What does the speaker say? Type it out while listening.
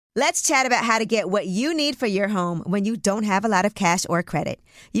Let's chat about how to get what you need for your home when you don't have a lot of cash or credit.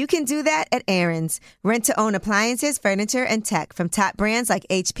 You can do that at Aaron's. Rent-to-own appliances, furniture, and tech from top brands like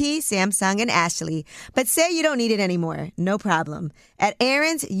HP, Samsung, and Ashley. But say you don't need it anymore. No problem. At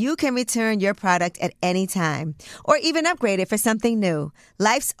Aaron's, you can return your product at any time or even upgrade it for something new.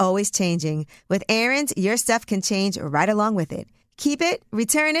 Life's always changing. With Aaron's, your stuff can change right along with it. Keep it,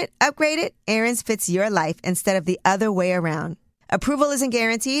 return it, upgrade it. Aaron's fits your life instead of the other way around. Approval isn't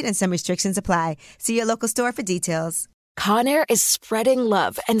guaranteed and some restrictions apply. See your local store for details. Conair is spreading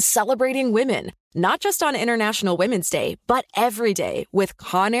love and celebrating women, not just on International Women's Day, but every day with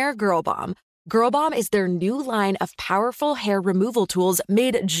Conair Girl Bomb. Girl Bomb is their new line of powerful hair removal tools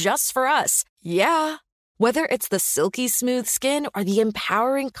made just for us. Yeah. Whether it's the silky smooth skin or the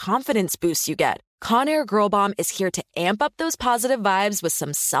empowering confidence boost you get, Conair Girl Bomb is here to amp up those positive vibes with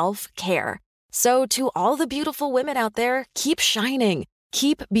some self-care. So to all the beautiful women out there, keep shining,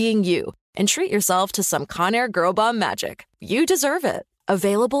 keep being you, and treat yourself to some Conair Girl Bomb magic. You deserve it.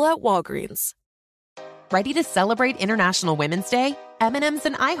 Available at Walgreens. Ready to celebrate International Women's Day? M&M's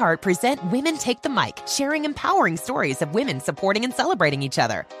and iHeart present Women Take the Mic, sharing empowering stories of women supporting and celebrating each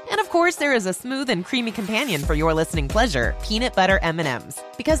other. And of course, there is a smooth and creamy companion for your listening pleasure, peanut butter M&M's.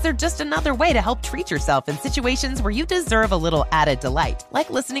 Because they're just another way to help treat yourself in situations where you deserve a little added delight,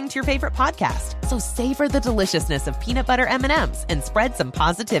 like listening to your favorite podcast. So savor the deliciousness of peanut butter M&M's and spread some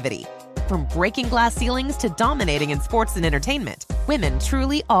positivity. From breaking glass ceilings to dominating in sports and entertainment, women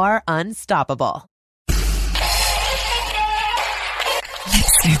truly are unstoppable.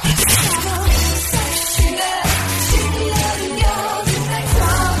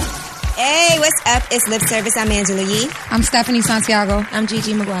 Hey, what's up? It's Lip Service. I'm Angela Yee. I'm Stephanie Santiago. I'm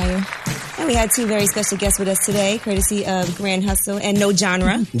Gigi McGuire. And we had two very special guests with us today, courtesy of Grand Hustle and No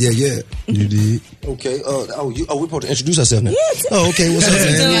Genre. Yeah. You did. Okay. We're supposed to introduce ourselves now. Yeah. Oh, okay. What's up,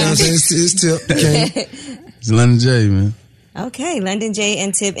 man? You know what I'm saying? It's Tip. Okay. It's London J, man. Okay, London J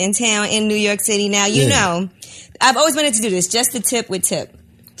and Tip in town in New York City. Now, you know, I've always wanted to do this, just the tip with Tip.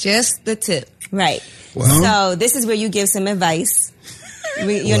 Just the tip. Right. Wow. So this is where you give some advice. You're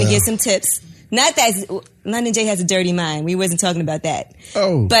going to give some tips. Not that London J has a dirty mind. We wasn't talking about that.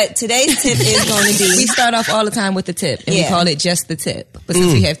 Oh. But today's tip is going to be... We start off all the time with the tip, and we call it just the tip. But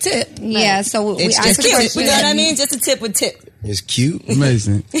since we have tip, so it's we just cute. You know what I mean? Just a tip with Tip. It's cute.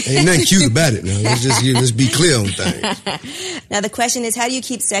 Amazing. Ain't nothing cute about it now. Let's be clear on things. Now the question is, how do you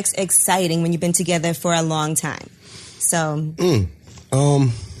keep sex exciting when you've been together for a long time? So...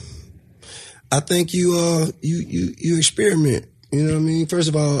 I think you experiment. You know what I mean? First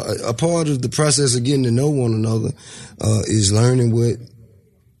of all, a part of the process of getting to know one another is learning what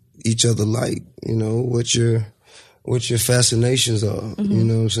each other like. You know, what your fascinations are. Mm-hmm. You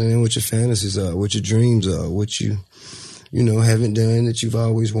know what I'm saying? What your fantasies are. What your dreams are. What you haven't done that you've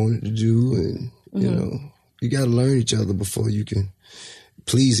always wanted to do. And you know, you got to learn each other before you can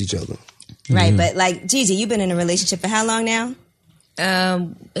please each other. Right, but like Gigi, you've been in a relationship for how long now?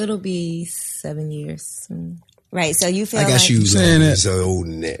 It'll be 7 years. Right, so you feel I got like... shoes on so older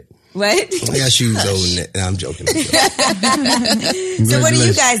than that. What? I got shoes older than that. No, I'm joking. So what do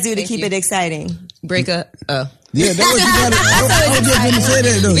you guys do to keep it exciting? Break up. Oh. Yeah, that's what you gotta do. I was just gonna say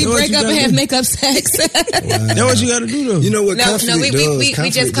that, though. We break up and have makeup sex. That's what you gotta do, though. You know what conflict does? We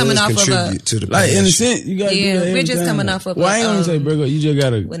just coming off of a... To the like, in a sense, you gotta do that we're just time. coming off of well, I ain't gonna say break up. You just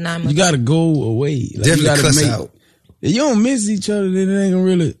gotta... You gotta go away. Like, definitely you gotta cuss out. If you don't miss each other, then it ain't gonna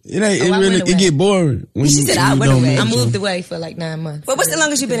really... It get boring. When she said I went away. I moved away for like 9 months. But what's the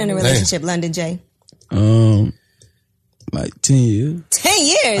longest you've been in a relationship, London J? Like 10 years. 10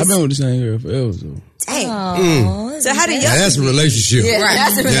 years? I've been with the same girl forever, so... Dang. So how do you... That's a relationship. Yeah,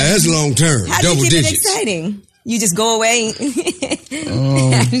 that's long term. How do you keep it exciting? You just go away.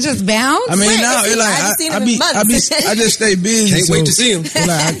 You just bounce. I mean, now it like I just stay busy. Can't wait to see him.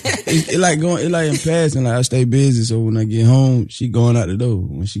 It like in passing. Like I stay busy, so when I get home, she going out the door.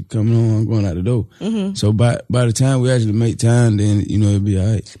 When she coming home, I'm going out the door. Mm-hmm. So by the time we actually make time, then it'll be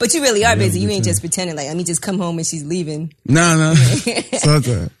alright. But you really are busy. You ain't just pretending like, just come home and she's leaving. No.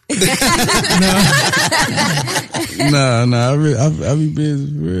 Sometimes. No. I be busy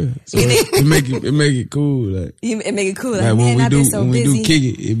for real. So it make it cool. Like it make it cool. Like when we do kick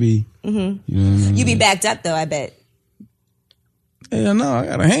it be. Mm-hmm. You know what I mean? You be backed up though, I bet. Hell no, I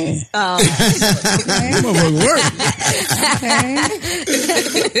got a hand. Oh, motherfucker work.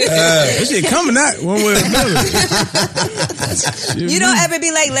 That shit coming out one way or another. You don't ever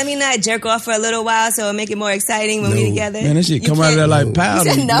be like, let me not jerk off for a little while so it'll make it more exciting when we together? Man, that shit come out of there like powder.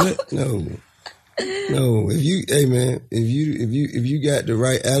 You said no? No. No, if you got the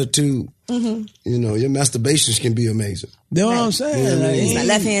right attitude, you know, your masturbations can be amazing. That's what I'm saying. Yeah, like, It's my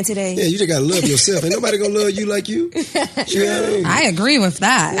left hand today. Yeah, you just gotta love yourself. Ain't nobody gonna love you like you. You know what I mean? I agree with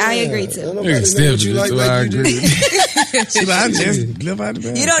that. I agree too. Ain't nobody know what you like you do. She like, I just live out the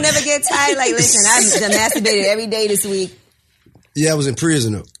bed. You don't never get tired. Like, listen, I done masturbated every day this week. Yeah, I was in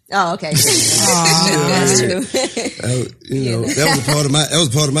prison though. Oh, okay. That's true. That was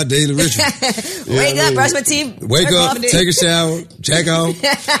part of my daily ritual. Wake up, brush my teeth. Wake up, take a shower, jack off.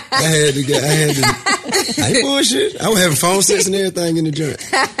 I ain't bullshit. I was having phone sex and everything in the joint.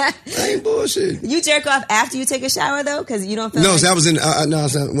 I ain't bullshit. You jerk off after you take a shower though, because you don't feel. No, like... so I was in.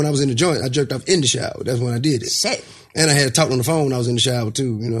 When I was in the joint, I jerked off in the shower. That's when I did it. Shit. And I had to talk on the phone when I was in the shower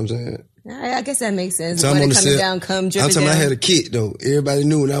too. You know what I'm saying? I guess that makes sense. So When I'm on it the coming set. down, come I'm dripping talking down. about I had a kit though. Everybody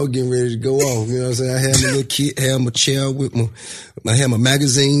knew when I was getting ready to go off. You know what I'm saying? I had my little kit, had my chair with I had my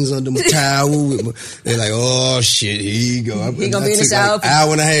magazines under my towel with my. They're like, oh shit, here you go. He gonna be in the took shower. Like an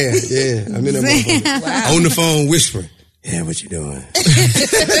hour and a half. Yeah, I'm in that motherfucker on the phone whispering. Yeah, what you doing?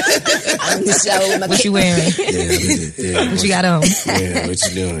 I'm in the shower with my What you wearing? Yeah, What you got on? Yeah, what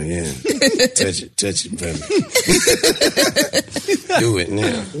you doing? Yeah, touch it, baby. Do it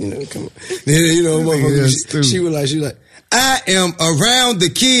now. You know, come on. You know, motherfucker, she was like, I am around the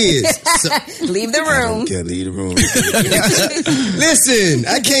kids. So, leave the room. okay, leave the room. Listen,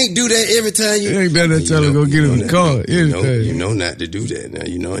 I can't do that every time you. You ain't better tell her go get in the car. You know not to do that now.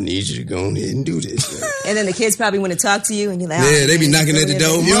 You know I need you to go ahead and do this. And then the kids probably want to talk to you, and you're like, Yeah, they be knocking at the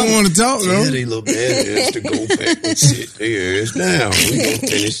door. You don't want to talk, though. Yeah, they little bad ass to go back and sit their ass down. We gonna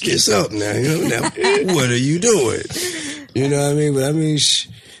finish this up now. You know, now what are you doing? You know what I mean? But I mean,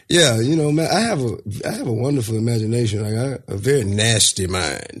 yeah, you know, man, I have a wonderful imagination. Like a very nasty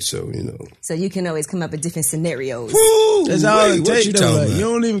mind. So you know, so you can always come up with different scenarios. woo, That's all it what takes, you though. talking Like, about? you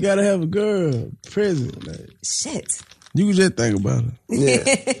don't even got to have a girl present. Like, Shit. you can just think about it.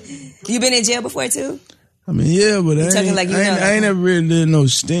 Yeah. You been in jail before too? I mean, yeah, but I talking ain't, like you I ain't, know. I ain't never really did no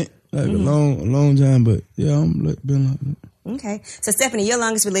stint, like a long time, but yeah, been like that. Okay. So Stephanie, your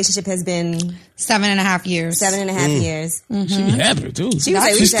longest relationship has been 7.5 years. 7.5 years. She happy too. She was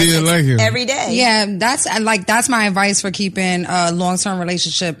like, we still had like him. every day. Yeah, that's my advice for keeping a long-term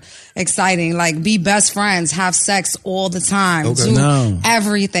relationship exciting. Like, be best friends, have sex all the time, Okay. do No.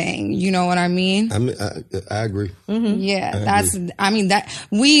 everything. You know what I mean? I agree. Yeah,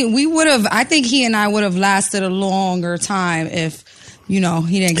 we would have. I think he and I would have lasted a longer time if, you know,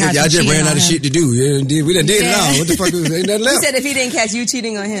 he didn't catch Y'all just cheating ran on out of him. shit to do. We done did it all. What the fuck? Ain't nothing You left. said if he didn't catch you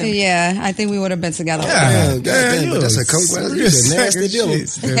cheating on him. Yeah, I think we would have been together. God damn, but that's a cold. That's a nasty deal.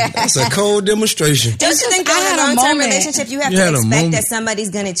 That's a cold demonstration. Don't you think I that in had a a long-term moment. relationship you have You to had a expect moment. that somebody's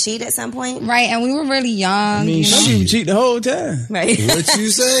going to cheat at some point? Right, and we were really young. I mean, you know? some people cheat the whole time. Right. What you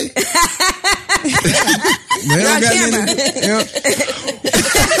say? They don't got camera.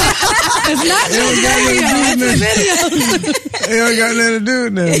 It's not They don't got nothing to do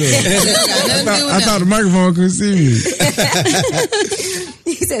with that. I thought the microphone couldn't see me.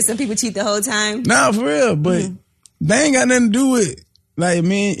 He said some people cheat the whole time. Nah, for real, but they ain't got nothing to do with. Like,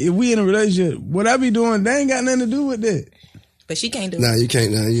 man, if we in a relationship, what I be doing, they ain't got nothing to do with that. But she can't do Nah, it. you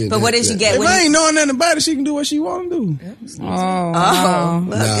can't. Nah, you. But what did she get? If when I you- ain't knowing nothing about it, she can do what she want to do. Oh,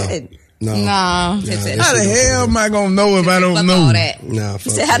 well, good. No. Nah. How the hell am I gonna know if I don't Fuck know? all that. Nah, fuck He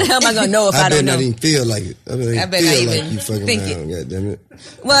said, how the hell am I going to know if I I don't better not know? even feel like it. I better I not better feel not like even you fucking think around. God damn it.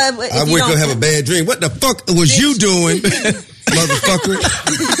 Well, if I you wake up don't- have a bad dream. What the fuck was you doing, motherfucker?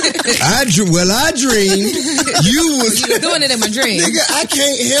 I dreamed you was. You was doing it in my dream. Nigga, I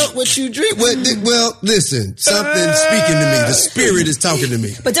can't help what you dream. Well, listen, something's speaking to me. The spirit is talking to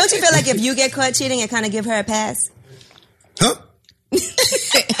me. But don't you feel like if you get caught cheating, it kind of give her a pass? Huh?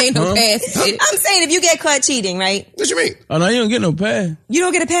 Ain't no pass. I'm saying if you get caught cheating, right? What you mean? Oh no, you don't get no pass. You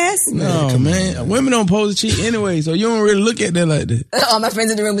don't get a pass? No, man. Women don't pose to cheat anyway, so you don't really look at that like that. All my friends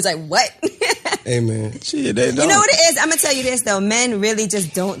in the room was like, what? Hey, man. Shit, they don't. You know what it is? I'm going to tell you this, though. Men really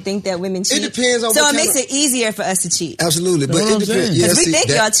just don't think that women cheat. It depends on So what it kind makes of- it easier for us to cheat. Absolutely, but That's what it I'm depends. saying. Yeah, 'Cause we see, think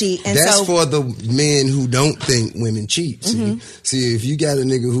y'all cheat, and that's so- for the men who don't think women cheat. See, if you got a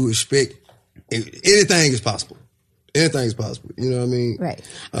nigga who expect anything is possible. Anything is possible. You know what I mean? Right.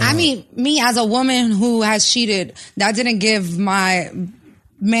 I mean, me as a woman who has cheated, that didn't give my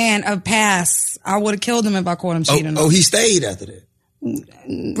man a pass. I would have killed him if I caught him cheating. Oh, he stayed after that.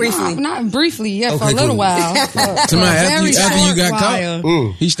 Briefly. Not briefly, yeah, for a Okay, little cool. while. Somebody after you got while.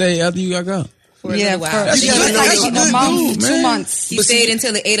 caught, he stayed after you got caught. for a little while. That's a good dude, man. 2 months. He stayed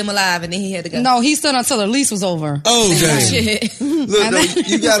until they ate him alive, and then he had to go. No, he stood until the lease was over. Oh, damn. Shit. Look,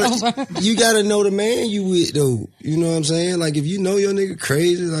 though, you gotta know the man you with, though. You know what I'm saying? Like, if you know your nigga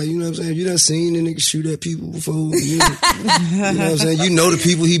crazy, like, you know what I'm saying? You done seen the nigga shoot at people before. You know what I'm saying? You know the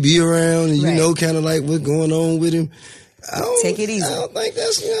people he be around, and you know kind of like what's going on with him. Take it easy. I don't think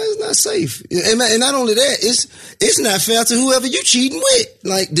that's, it's not safe. And not only that, it's not fair to whoever you cheating with.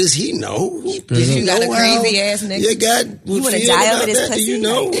 Like, does he know? Does you got a crazy ass nigga? Your guy would wanna feel die about over this that? pussy? Do you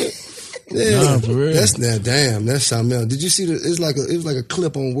know? Yeah, Nah, for real. that's something else. Did you see it was like a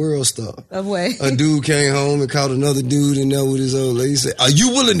clip on World Star. Of what? A dude came home and caught another dude in there with his old lady. He said, "Are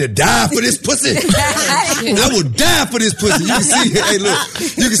you willing to die for this pussy?" I will die for this pussy. You can see, hey, look,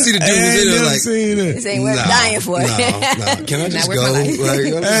 you can see the dude was in there like, this ain't worth dying for. No. Can I just go? Did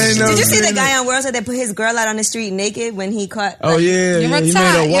you see the guy on World Star that put his girl out on the street naked when he caught? Oh yeah, You're a he tot.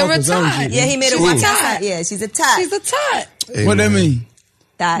 made her walk You're a or some tot. shit. Yeah, he made her She's walk a tot. outside. Yeah, she's a tot. She's a tot. What that mean?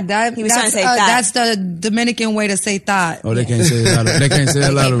 Thought. He was trying to say thought. That's the Dominican way to say thought. Oh, they can't say a lot of. They can't say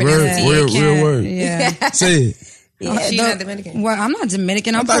a lot of real words. Yeah. Say it. She's not Dominican. Well, I'm not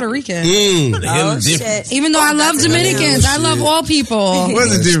Dominican. I'm Puerto Rican. Oh shit! Even though I love Dominicans, I love all people.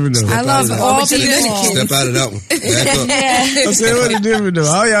 What's the difference though? I love all people. Step out of that one. Back up. I said, what's the difference though?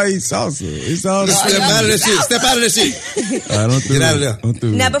 All y'all eat salsa. It's all the Step out of that shit. Step out of that shit. Get out of there. Don't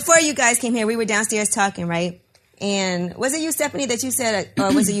do Now, it. before you guys came here, we were downstairs talking, right? And was it you, Stephanie, that you said,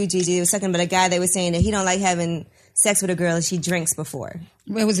 or was it you, Gigi? It was talking about a guy that was saying that he don't like having sex with a girl if she drinks before.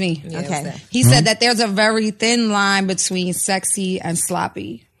 It was me. Yeah, Okay. it was that. He said that there's a very thin line between sexy and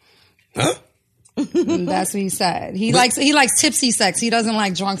sloppy. Huh? That's what he said. He likes tipsy sex. He doesn't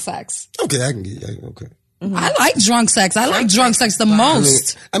like drunk sex. Okay, I can get okay. I like drunk sex. I like drunk sex the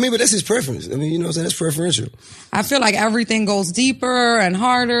most. I mean, but that's his preference. I mean, you know what I'm saying? That's preferential. I feel like everything goes deeper and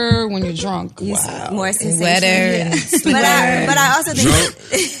harder when you're drunk. More sensation. Wetter and But I also think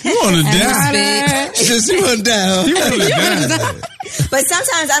You want to die? Since you went down. but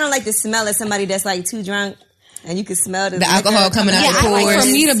sometimes I don't like the smell of somebody that's like too drunk. And you can smell the alcohol coming out Yeah, the I like pores.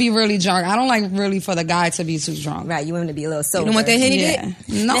 for me to be really drunk. I don't like really for the guy to be too drunk. Right, you want him to be a little sober. You don't want that Henny Yeah. dick?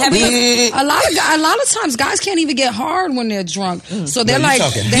 No, because a lot of times guys can't even get hard when they're drunk. So they're like,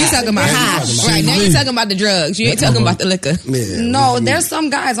 You talking about high. Right, now you're talking about the drugs. You ain't talking about the liquor. Yeah. no, there's some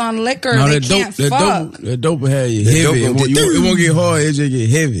guys on liquor No, they that can't dope. fuck. That dope will have you That heavy. dope It won't get hard. It just get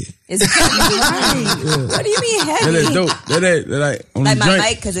heavy. Is it What do you mean heavy? That dope. That like on Like the my drink.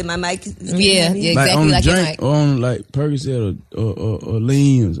 mic, because my mic is Yeah, heavy. yeah, Like exactly on the like your drink mic. or on like Percocet or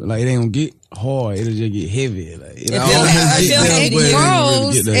lean. Like it ain't gonna get hard. It'll just get heavy. Like it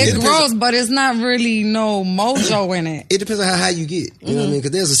It grows, but it's not really no mojo in it. It depends on how high you get. You know what I mean?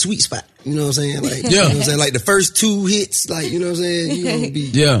 Because there's a sweet spot. You know what I'm saying? Like, Yeah. you know what I'm saying? Like the first 2 hits, like, you know what I'm saying? You gonna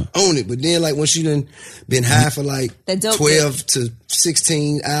be on it. But then like once you done been high for like The dope 12 to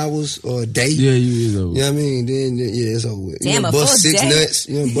 16 hours or a day. Yeah, you is over. You know what I mean? Then yeah, it's over with. Damn, you know, a bust full 6 day? nuts.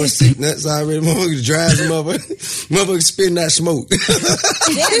 You know, bust 6 nuts already. Motherfucker drives the motherfucker spitting that smoke.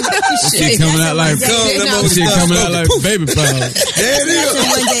 Shit coming out like shit coming out like baby powder. There it is.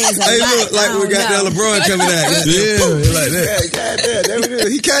 One day is a Hey, lot. look, like I we don't got that know. LeBron coming out. Yeah, like that. Goddamn, there it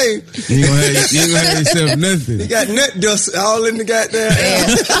is. He came. You ain't gonna have yourself nothing. He got nut dust all in the goddamn air.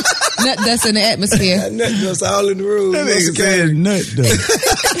 Nut dust in the atmosphere. Got nut dust all in the room. That nigga said nut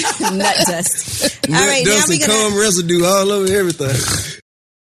though. Nut dust. All Nut right, now dust we're and gonna cum residue all over everything.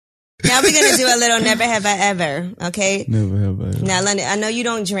 do a little never have I ever. Okay. Never have I. Now, London, I know you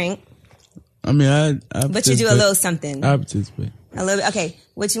don't drink, I mean, I but you do a little something. I participate. A little bit. Okay,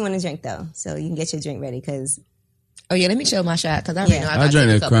 what you want to drink though, so you can get your drink ready because Oh yeah, let me show my shot because I already know I I got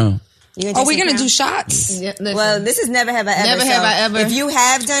drank that Crown. you're Are we take gonna some do shots? Yeah, listen. Well, this is never have I ever. Never have I ever. If you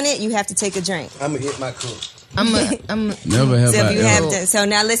have done it, you have to take a drink. I'm gonna hit my cup. I'm Never have So I if you ever. have done, so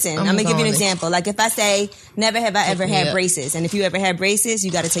now listen, I'm gonna give you an going. example. Like if I say never have I ever had Yeah. braces, and if you ever had braces,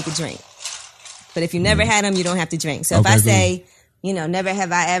 you got to take a drink. But if you never had them, you don't have to drink. So if Okay, I cool. say, you know, never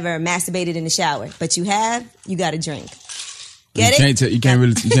have I ever masturbated in the shower, but you have, you got to drink. Get it? You can't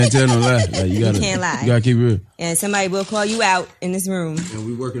tell no lie. Like you gotta, can't lie. You gotta keep it real. And somebody will call you out in this room. And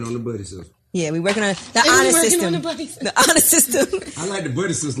we working on the buddy system. Yeah, we're working on the honor system. The honor system. I like the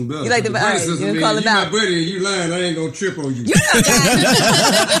buddy system better. You like the buddy system? You call it out. buddy and you lying, I ain't gonna trip on you.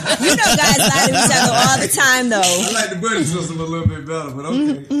 You know guys lie to each other all the time, though. I like the buddy system a little bit better, but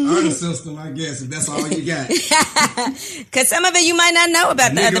okay. Honor system, I guess, if that's all you got. Because some of it you might not know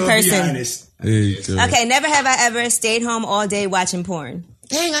about the other person. Okay, never have I ever stayed home all day watching porn.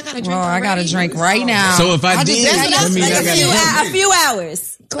 Dang, I got to drink. Oh, I got a drink right now. So if I did, just- that means Like I a gotta. few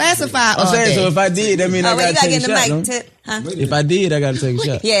hours. classify all I'm saying, day. so if I did, that means I you gotta gotta take get a in the shot. mic. no? Tip. Huh? If I did, I gotta take a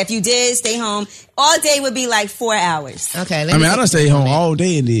shot. Yeah, if you did stay home, all day would be like 4 hours. Okay, I mean, I don't stay home all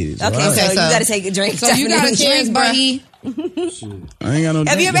day and did it. So Okay, so you gotta take a drink. So you got to definitely. drink, buddy. I ain't got no.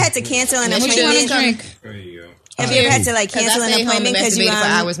 Have you drink. ever had to cancel an Yes, you appointment? should. Drink. There you go. Have you ever had to like Because cancel I an stayed home and appointment because you masturbated for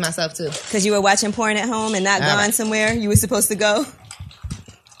hours myself too. because you were watching porn at home and not All gone right. somewhere you were supposed to go?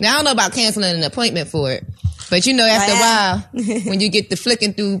 Now I don't know about canceling an appointment for it, but you know, after a while, when you get the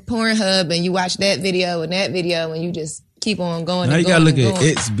flicking through Pornhub and you watch that video and you just keep on going. Now and you gotta going look and at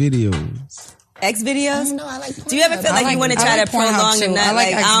going. X videos. X videos? No, I like. Do you ever feel like you want to I try like to Pornhub prolong the too. nut? I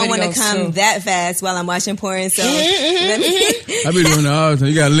like X I don't want to videos come too. that fast while I'm watching porn. So let me. I be doing that all the time.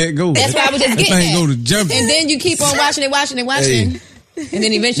 You gotta let go. That's why I was just That getting thing at. go to jumping. And then you keep on watching it, and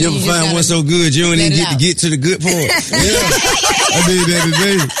then eventually You ever just find gotta one so good you don't let even it get to out. get to the good part? Yeah. I did that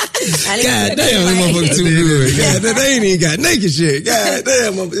today. God damn, this motherfucker too good. God damn, they ain't even got naked shit. God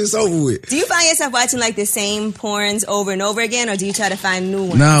damn, it's over with. Do you find yourself watching like the same porns over and over again, or do you try to find new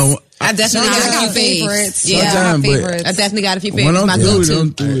ones? Now, I definitely I got a got few favorites. Yeah, Sometimes, but- favorites. I definitely got a few when favorites. I'm My through with it, go-to.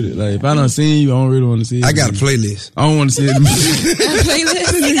 I'm through with it. Like if I done seen you, I don't really want to see it. I got a playlist. I don't want to see it. Playlist.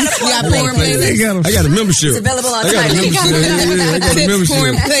 You got porn playlist. I got a membership. It's available on I got a Tidal. membership. I got a membership.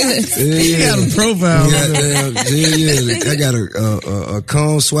 Porn playlist. You got a profile. I got a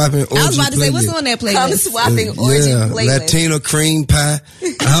comb swapping orgy I was about to say, what's playlist. on that Come playlist? swapping orgy Yeah, playlist. Latino cream pie.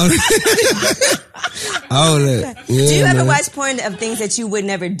 All that. Yeah, Do you ever man. watch porn of things that you would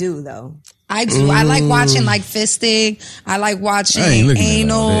never do though? I do. I like watching like fisting. I like watching I ain't looking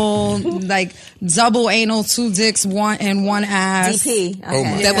at all anal, like double anal, 2 dicks, one and one ass. DP.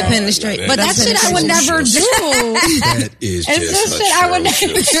 Okay. Double penetrate. But that shit I would never do. That is It's just shit I would never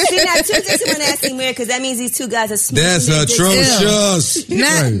do. See, now 2 dicks in one ass seem weird because that means these two guys are smoothing That's their dicks. atrocious.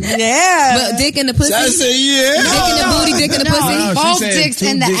 Not, Yeah. but dick in the pussy. I say yeah. Dick in the booty, dick in the pussy. No, she Both said dicks 2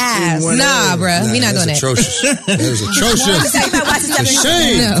 in the dicks ass. one Nah, bruh. We not doing That's that. atrocious. That is atrocious. I'm about watching stuff It's a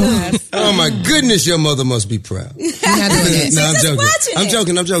in shame. Oh my goodness, your mother must be proud. We not doing that. No, I'm just joking. watching I'm it.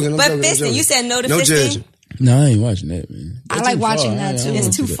 joking. I'm joking. I'm But joking. I'm fisting, joking. you said no to no fisting? judging. No, I ain't watching that, man. I like watching that too.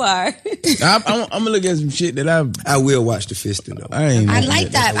 It's too far. I'm gonna look at some shit that I will watch the fisting though. I ain't. I watching like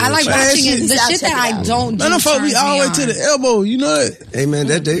that. I like Man, watching shit, it. The stop shit that checking I out. don't do. Man, them folk be turns all the way me to on. the elbow. You know it. Hey man,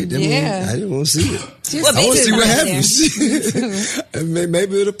 that day, Yeah. I didn't want to see it. What I want to see what happens. happens.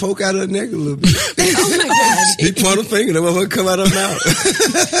 Maybe it'll poke out her neck a little bit. Oh my God. He point a finger, that motherfucker come out her mouth.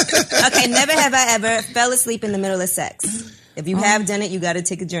 Okay, never have I ever fell asleep in the middle of sex. If you have done it, you got to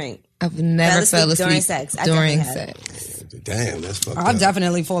take a drink. I've never fell asleep during sex. I During definitely have. sex. Damn, that's fucked I've up.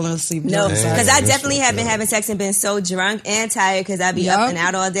 definitely fallen asleep. No, during sex. because I definitely have been having sex and been so drunk and tired because I be up Yup. and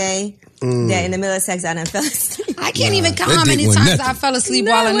out all day that in the middle of sex I done fell asleep. I can't even count that how dick many wasn't times nothing. I fell asleep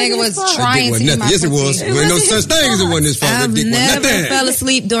No, while a it nigga wasn't was his fault. trying That to dick eat wasn't my nothing. Yes, it was. pussy. There ain't no such thing as it wasn't his fault. That I've dick wasn't never nothing. fell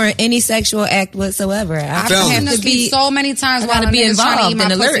asleep during any sexual act whatsoever. I I've Fellas. fallen have to asleep be so many times I while gotta a be nigga's trying to eat involved my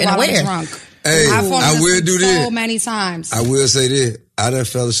and alert pussy and while I'm aware. drunk. Hey, I've fallen I will asleep do so this. many times. I will say this. I done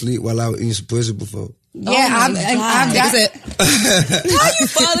fell asleep while I was eating some pussy before. Yeah, I've got. That's it. How you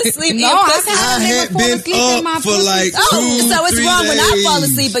fall asleep? No, in I've pussy? had a nigga had fall been asleep in my up for pussy. like Oh, 2, so it's 3 wrong when I fall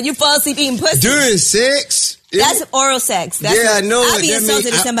days. asleep, but you fall asleep eating pussy. During sex? That's oral sex. That's Yeah, I know I'd it. be That insulted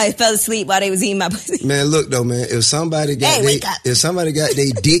mean- if somebody fell asleep while they was eating my pussy. Man, look though, man. If somebody got Hey, wake up. if somebody got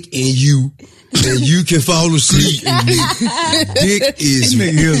their dick in you, then you can fall asleep. In dick is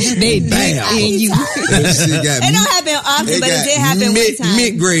They bam. in you. That shit got It don't happen often, they but it got did happen one time.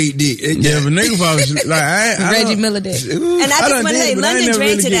 mid-grade dick. It Yeah, got- but nigga fall asleep. Like I Reggie don't- Miller did. And I just done want to did, say, but I ain't London never drank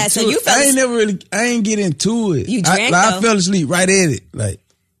really to get that, so to you it. fell I ain't asleep. never really. I ain't get into it. You drank, I though? fell asleep right at it. Like,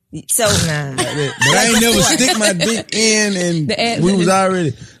 So, Nah. but I ain't never stick my dick in, The ad- and we was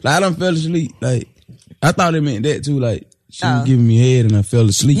already like I done fell asleep. Like I thought it meant that too. Like she Oh. was giving me head and I fell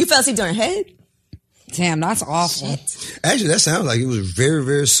asleep. you fell asleep during head? Damn, that's awful. Actually, that sounds like it was very,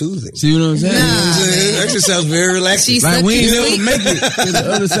 very soothing. See what I'm saying? You know what I'm saying? That actually sounds very relaxing. She Like sucked we ain't you never asleep. make it to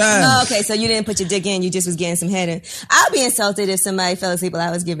the other side. Oh, okay, so you didn't put your dick in, you just was getting some head in. I'll be insulted if somebody fell asleep while I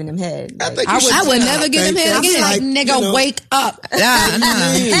was giving them head. I think I you should- I would never give him head I again. feel Like, nigga, you know, wake up. Nah.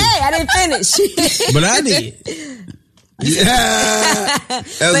 Hey, I didn't finish. But I did. Yeah. That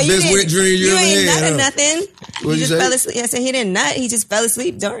was But the you best didn't- wet dream you You ever ain't had. nut or huh? nothing. What'd You you just say? fell asleep. I said he didn't nut, he just fell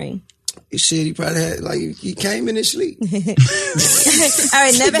asleep during. Shit, he probably had, like, he came in his sleep. All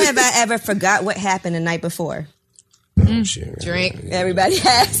right, never have I ever forgot what happened the night before. Shit. Drink. Everybody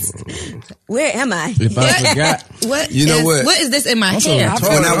has. Where am I? If I forgot, What? You know is- what? What is this in my so hair? retarded.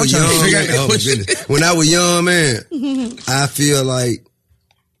 When I was I'm trying to young, figure out man, that oh my question. goodness. When I was young, man, I feel like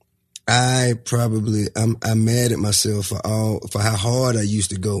I'm mad at myself for how hard I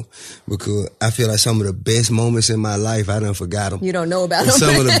used to go, because I feel like some of the best moments in my life, I done forgot them. You don't know about them.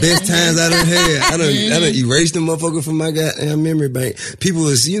 Some of the best times I done had, I done erased them motherfucker from my goddamn memory bank. People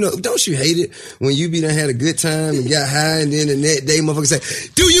was, don't you hate it when you done had a good time and got high, and then the next day motherfucker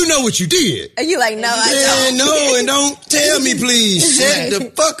say, do you know what you did? And you like, no, I don't. No, and don't tell me, please. Shut the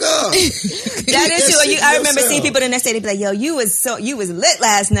fuck up. That is true. I remember seeing people the next day, they be like, yo, you was lit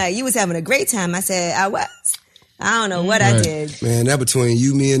last night. You was having a great time. I said, I was. I don't know what I did. Man, that between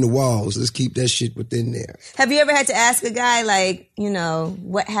you, me, and the walls. Let's keep that shit within there. Have you ever had to ask a guy, like,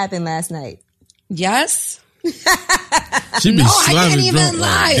 what happened last night? Yes. She be no, I can't even drunk,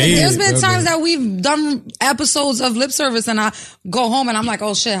 lie. There's been times that we've done episodes of lip service and I go home and I'm like,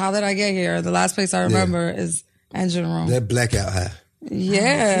 oh shit, how did I get here? The last place I remember is Engine Room. That blackout high.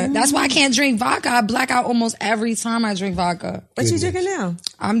 Yeah, that's why I can't drink vodka. I black out almost every time I drink vodka. What you drinking now?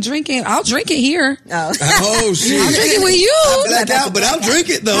 I'll drink it here. Oh, shit. I'll drink it with you. I black out, but I'll drink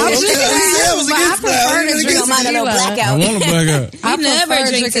it though. I'll drink it with you. I prefer to drink blackout. I want to black out. I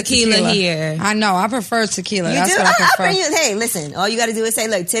never drink tequila here. I know. I prefer tequila. You That's do? what I prefer. Hey, listen. All you got to do is say,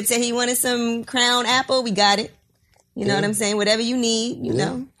 look, Tip said he wanted some Crown Apple. We got it. You know what I'm saying? Whatever you need, you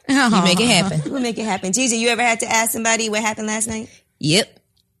know. You make it happen. We'll make it happen. Gigi, you ever had to ask somebody what happened last night? Yep.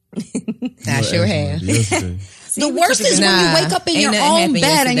 I sure have. The worst is when you wake up in your own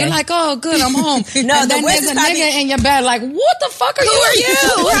bed and you're like, oh, good, I'm home. No, and then there's a nigga in your bed like, what the fuck are you? Who are you?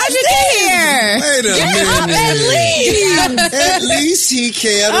 How'd you get here? Wait a Get up minute. and leave. At least he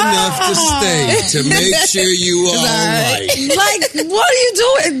cared enough to stay to make sure you were all right. Like, what are you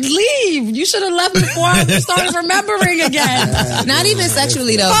doing? Leave. You should have left before I started remembering again. Not even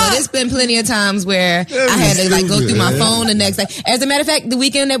sexually though, but it's been plenty of times where I had to like go through my phone the next day. As a matter of fact, the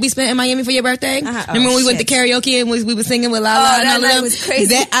weekend that we spent in Miami for your birthday, remember when we went to karaoke and we were singing with Lala and all of them? Was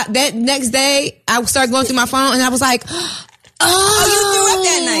crazy. That next day, I started going through my phone and I was like, oh, you threw up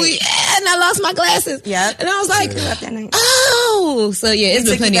that night. Yeah, and I lost my glasses. Yeah. And I was like, threw up that night. oh. So yeah, it's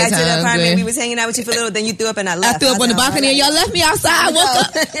been plenty of times. To the apartment. times. We was hanging out with you for a little, then you threw up and I left. I threw up on the balcony and y'all left me outside. I woke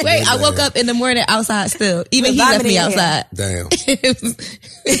up. Wait, I woke up in the morning outside still. Even he left me outside. Damn.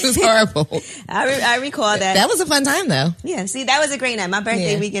 It was horrible. I recall that. That was a fun time though. Yeah, see, that was a great night. My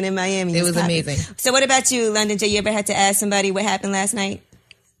birthday weekend in Miami. It was popping. amazing. So what about you, London J? You ever had to ask somebody what happened last night?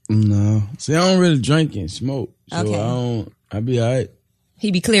 No. See, I don't really drink and smoke. So I be all right.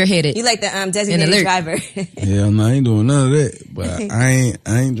 He be clear headed. You like the designated driver. Hell no, I ain't doing none of that. But I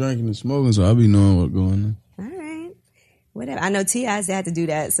ain't drinking and smoking, so I be knowing what's going on. All right. Whatever. I know T.I. had to do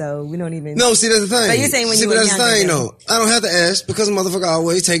that, so we don't even... No, see, that's the thing. But you're saying when you were that's younger. the thing, though. I don't have to ask because a motherfucker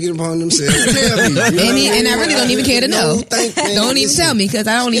always take it upon themselves to tell me. And I really don't even care to know. Man, don't even tell me because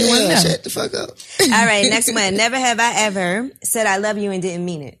I don't even want to know. Shut the fuck up. All right, next one. Never have I ever said I love you and didn't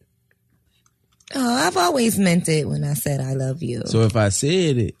mean it. Oh, I've always meant it when I said I love you. So if I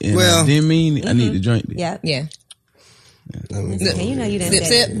said it and I didn't mean it, I need to drink it. Yeah. Yeah. Okay, you know you didn't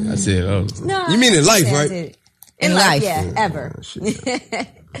say Sip. I said, oh. No. You mean in life, right? In life, yeah, ever.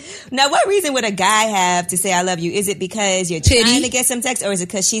 Now, what reason would a guy have to say I love you? Is it because you're trying to get some text, or is it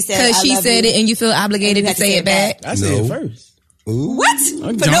because she said I love you? Because she said it and you feel obligated to say it back? I said it first. Ooh. What?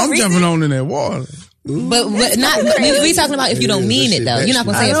 I'm For no reason? jumping on in that water. But not. We talking about if you don't mean it though. You're not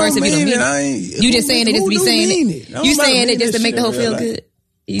gonna say it first if you don't mean it. You just saying it just to be saying it. You saying it just to make the hoe feel good.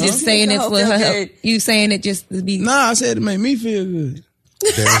 You just saying it for her help. You saying it just to be. Nah, I said to make me feel good.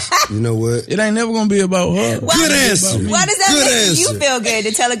 You know what? It ain't never gonna be about her. Good answer. Why does that make you feel good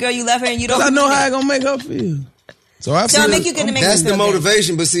to tell a girl you love her and you don't? I know how I gonna make her feel. So I feel make you good to make her that's feel the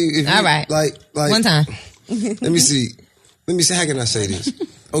motivation. But see, if all right, like one time. Let me see. How can I say this?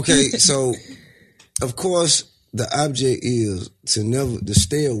 Okay, so of course the object is to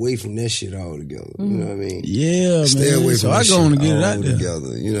stay away from that shit altogether. You know what I mean? Yeah, stay man. away from so that I shit go on to get it out there.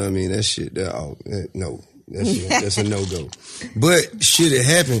 together. You know what I mean? That shit. No. That's a no-go. But should it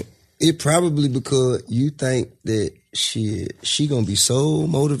happen, it probably because you think that she gonna be so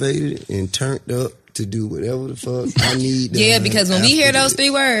motivated and turned up to do whatever the fuck I need. Yeah, because when we hear those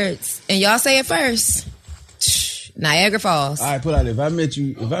 3 words and y'all say it first, Niagara Falls. All right, put out. If I met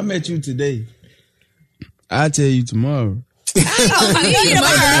you today, I'll tell you tomorrow.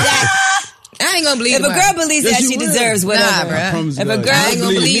 I ain't gonna believe If a girl believes that, she deserves whatever. Nah, bruh. If a girl I ain't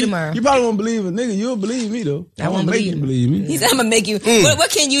gonna believe tomorrow. You probably won't believe a nigga. You'll believe me though. I won't make you believe me. He said, "I'm gonna make you."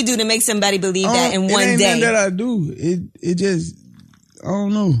 What can you do to make somebody believe that in one it ain't day? nothing that I do. It just I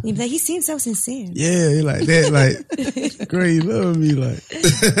don't know. You'd be like, he seems so sincere. Yeah, he like that. Like, great, you love me. Like,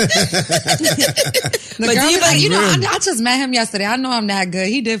 but do you know, I just met him yesterday. I know I'm that good.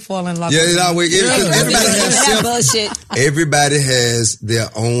 He did fall in love. Yeah, with me. Everybody has their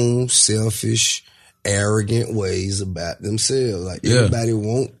own selfish, arrogant ways about themselves. Like everybody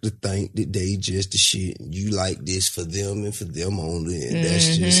want to think that they just the shit. You like this for them and for them only, and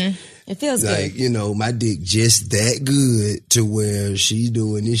that's just it feels like good. You know, my dick just that good to where she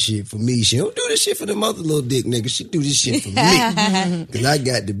doing this shit for me. She don't do this shit for them other little dick niggas. She do this shit for me because I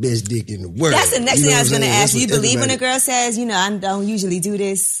got the best dick in the world. That's the next thing I was going to ask. Do you believe when a girl says, you know, I don't usually do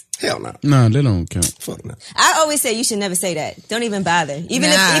this? Hell no. No, they don't count. Fuck no. I always say you should never say that. Don't even bother. Even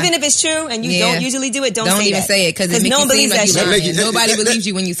if it's true and you don't usually do it, don't say even that. say it because no one believes that shit. Nobody believes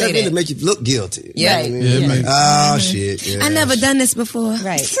you when you say that. That make you look guilty. Yeah. You know what I mean? Oh shit. Yeah. I never done this before.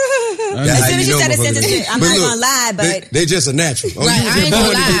 Right. As soon as you said it, I'm not going to lie, but they just a natural. Right, I ain't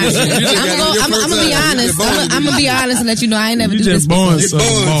gonna lie. I'm gonna be honest. I'm gonna be honest and let you know I ain't never do this before. You're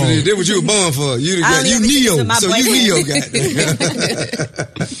born for this. That's what you were born for. You Neo. So you Neo got.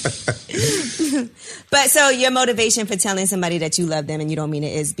 But so your motivation for telling somebody that you love them and you don't mean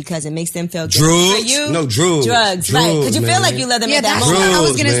it is because it makes them feel good. Drugs? For you? No, drugs. Drugs, right. Because you feel like you love them at that moment. What I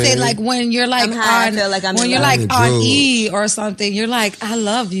was going to say, like when you're like on E or something, you're like, I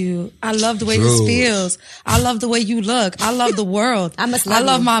love you. I love the way this feels. I love the way you look. I love the world. I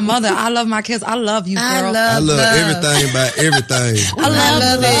love my mother. I love my kids. I love you, girl. I love everything about everything. I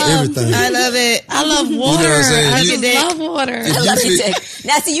love everything. I love it. I love water. I just love water. I love your dick.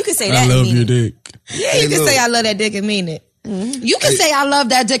 Now, see, you can say that. I love your dick. Yeah, you can say I love that dick and mean it. Mm-hmm. You can say I love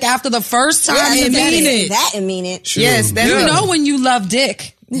that dick after the first time and mean it. That and mean it. Sure. Yes, that's you know when you love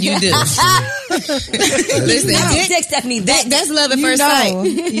dick. You do. Listen, dick's definitely that's love at first sight.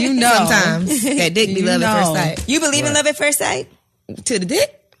 You know. Sometimes that dick be love at first sight. You believe in love at first sight? To the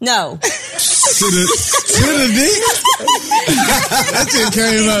dick? No. to the dick? That shit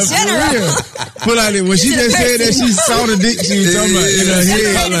came up for real. But like when she just said that she saw the dick, she was talking about in her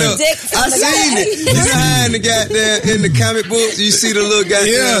head. Like, I seen it. Behind the goddamn in the comic books, you see the little guy.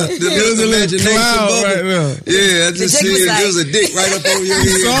 Yeah, the little imagination bubble. Right there. Yeah, I just see it. There was a dick right up over your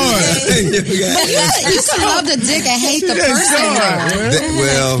head. You can love the dick and hate the person.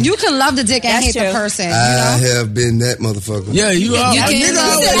 Well, you can love the dick and hate the person. I have been that motherfucker. Yeah, you are. You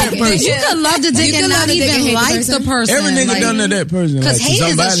can love the dick and not even like the person. Every nigga done to that person. Because hate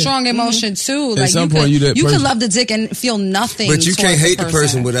is a strong emotion too. At some point, you can love the dick and feel nothing. But you can't hate the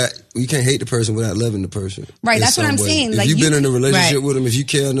person without. You can't hate the person without loving the person. Right, that's what I'm saying. If you've been in a relationship with them, if you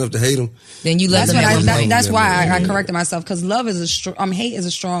care enough to hate them, then you love them. That's why I corrected myself because love is hate is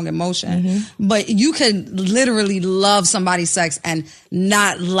a strong emotion. But you can literally love somebody's sex and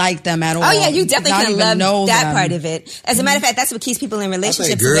not like them at all. Oh yeah, you definitely can love that part of it. As a matter of fact, that's what keeps people in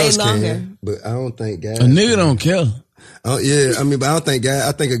relationships way longer. But I don't think guys. A nigga don't care. Oh yeah, I mean, but I don't think guy.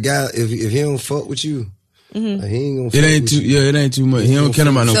 I think a guy if he don't fuck with you. Like he ain't gonna. It ain't too much. He don't care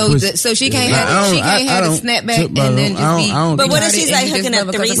about no pussy. So she can't have a snapback and then just be. But what if she's like hooking up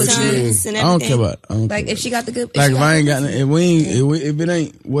threesomes and everything? I don't care about. Like if she got the good. Like if I ain't got, if it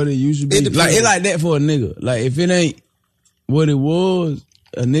ain't what it used to be, like it like that for a nigga. Like if it ain't what it was,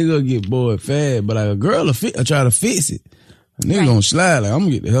 a nigga get bored fast. But like a girl will try to fix it. A nigga gonna slide. Like I'm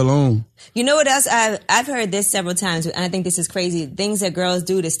gonna get the hell on. You know what else? I've heard this several times, and I think this is crazy. Things that girls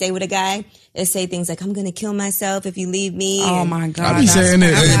do to stay with a guy is say things like, I'm going to kill myself if you leave me. Oh, my God. I be saying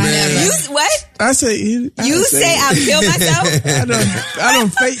that. What? I say... You say I'll kill myself? I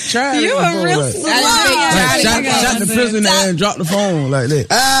don't fake try. You a real shot the prisoner and drop the phone like that.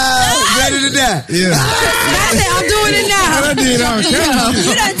 Ready to die. Yeah. I'm doing it now. I did on camera.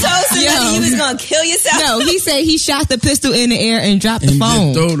 You done told somebody you was going to kill yourself? No, he said he shot the pistol in the air and dropped the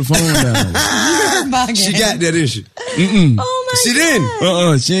phone. Throw the phone down. She got that issue. Oh my she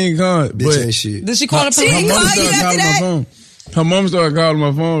didn't. She ain't called. Bitch ain't shit. Did she call the police? She didn't call you after that? Her mom started calling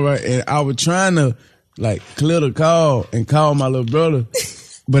my phone, right? And I was trying to like clear the call and call my little brother,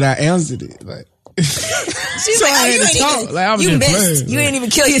 but I answered it. Like she's so like, you missed. You didn't even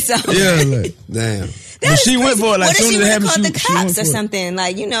kill yourself. Yeah, like damn. But she went for it. Like soon as it happened, called the cops or something.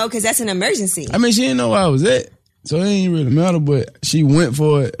 Like because that's an emergency. I mean, she didn't know where I was at. So it ain't really matter, but she went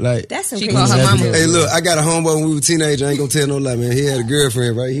for it. Like that's some she called her mama. Hey, look, I got a homeboy when we were teenagers. I ain't gonna tell no lie, man. He had a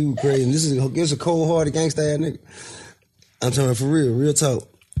girlfriend, right? He was crazy. And this is a cold-hearted gangsta ass nigga. I'm talking about for real talk.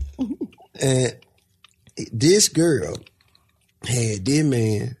 And this girl had this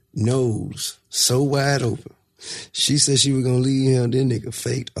man nose so wide open. She said she was gonna leave him. This nigga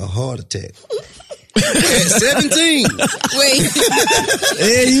faked a heart attack. At 17. Wait.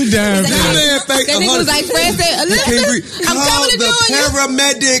 Yeah, you damn right. That nigga was like, Fred said, I'm coming to the join you.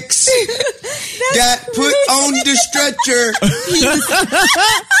 Paramedics got put on the stretcher.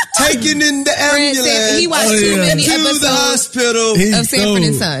 Taken in the ambulance. He watched too many to episodes the hospital of Sanford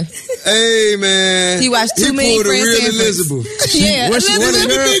and Son. Hey, man. He watched too many pulled a real Elizabeth. Yeah,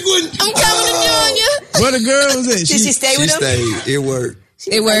 Elizabeth. I'm coming to join you. Where the girl was at? Did she stay with him? Stayed. It worked.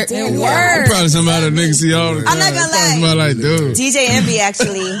 It worked. I'm probably somebody that niggas see all the time. I'm not gonna lie. Like, dude. DJ Envy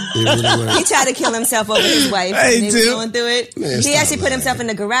actually, he tried to kill himself over his wife. Hey, they Tim. were going through it. Man, he actually put himself in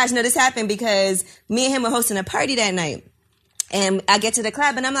the garage. No, this happened because me and him were hosting a party that night. And I get to the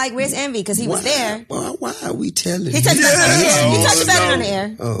club and I'm like, where's Envy? Because he was there. Why are we telling He talked about it on the air. He talked about it on the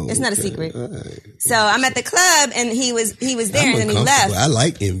air. Oh, it's not a secret. Right. So I'm at the club and he was there and then he left. I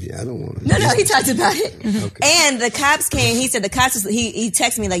like Envy. I don't want to. No, he talked about it. Okay. And the cops came. He said the cops, he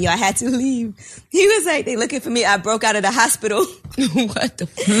texted me like, yo, I had to leave. He was like, they looking for me. I broke out of the hospital. What the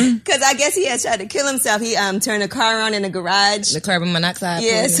fuck? Because I guess he had tried to kill himself. He turned a car on in the garage. The carbon monoxide.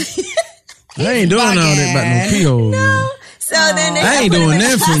 Yes. I ain't doing all that about no pee hole. No. So then they I ain't doing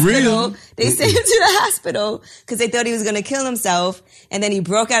that for real. They sent him to the hospital because they thought he was going to kill himself. And then he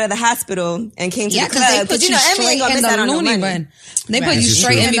broke out of the hospital and came to the club. Because you know, Emmy ain't going to miss out on no money. They put you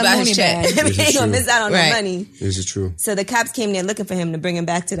straight in the loony bag. Emmy ain't going to miss out on no money. This is true. So the cops came there looking for him to bring him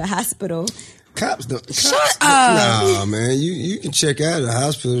back to the hospital. Cops don't. Shut up. Nah, man. You can check out of the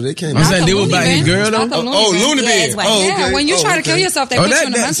hospital. They can't. I'm saying they were about his girl though. Loony bin. Yeah, when you try to kill yourself, they put you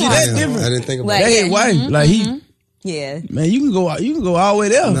in the mental hospital. I didn't think about that. Hey, wife, like he. Yeah, man, you can go all the way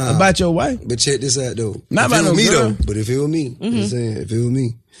there about your wife. But check this out though. Not about no me girl. though. But if it were me, I'm saying if it were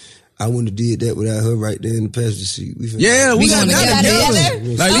me, I wouldn't have did that without her right there in the passenger seat. We going together.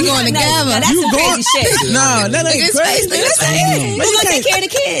 Like we going together. That's some crazy shit. No, that ain't crazy. Who's gonna take care of the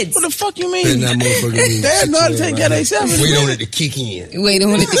kids? What the fuck you mean? They know how to take care of themselves. Wait on it to kick in. Wait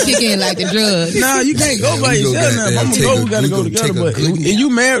on it to kick in like the drugs. Nah, you can't go by yourself now. I'm gonna go. We gotta go together. But if you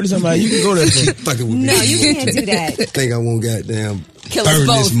married to somebody, you can go there. Fucking with me. No, you can't do that. Think I won't goddamn burn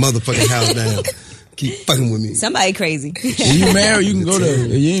this motherfucking house down. Keep fucking with me. Somebody crazy. If you married, you can go there.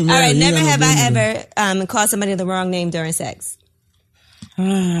 If you ain't married, all right, never have I ever called somebody the wrong name during sex. Oh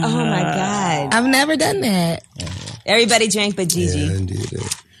my God. I've never done that. Everybody drank but Gigi. Yeah, I did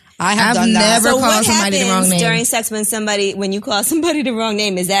that. I've never so called somebody the wrong name. During sex when you call somebody the wrong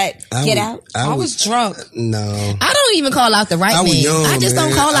name, is that get out? I was drunk. No. I don't even call out the right name. Young, I just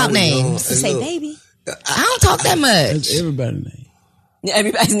don't call out names. To say baby. I don't talk that much. That's everybody's name.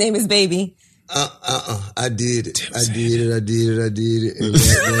 Everybody's name is baby. I did it. I did it. And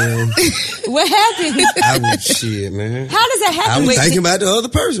goddamn, what happened? I was shit, man. How does that happen? I was thinking about the other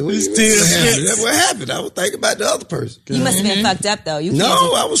person. That's what happened. I was thinking about the other person. You must have been fucked up though. You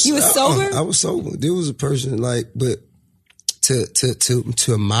was sober? I was sober. There was a person but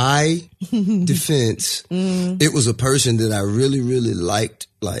to my defense, it was a person that I really, really liked,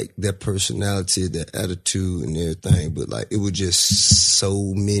 like their personality, their attitude and everything. But like it was just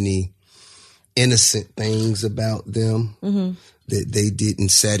so many innocent things about them that they didn't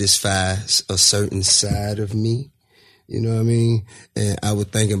satisfy a certain side of me. You know what I mean? And I was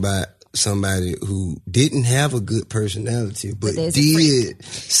thinking about somebody who didn't have a good personality, but did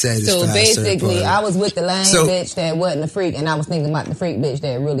satisfy. So basically, I was with the lame bitch that wasn't a freak, and I was thinking about the freak bitch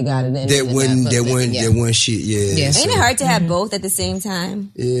that really got it in. That one shit, yeah. Ain't it hard to have both at the same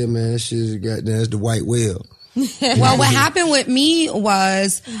time? Yeah, man, that shit that's the white whale. Well, what happened with me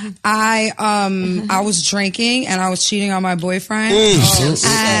was I was drinking and I was cheating on my boyfriend. You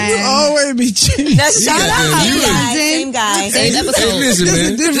always be cheating. Shut up. Same guy. Same episode. Listen,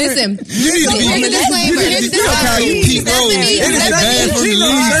 man. Listen. Here's a disclaimer.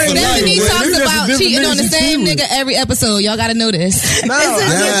 Stephanie talks about cheating on the same nigga every episode. Y'all gotta know this. No,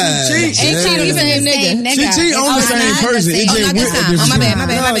 ain't cheating on the same nigga. She cheat on the same person. Not this time. Oh, my bad.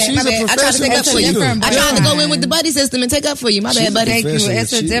 I tried to take up for you. I tried to go in with the buddy system and take up for you. My bad, buddy. Thank you.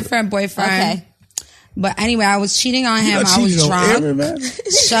 It's a different boyfriend. Okay. But anyway, I was cheating on him. I was drunk.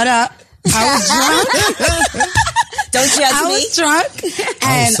 Shut up. I was drunk. Don't judge me. I was drunk.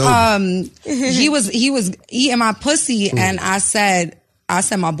 And he was eating my pussy and I said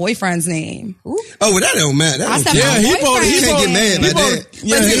my boyfriend's name. Ooh. Oh, well, that don't matter. I said my boyfriend. He can't get mad about that.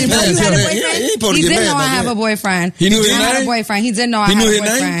 Yeah, he didn't know I have a boyfriend. He knew his name? I had a boyfriend. He didn't know I had a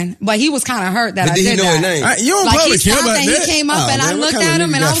boyfriend. But he was kind of hurt that I did that. Did he know his name? You don't probably care about that. He came up and I looked at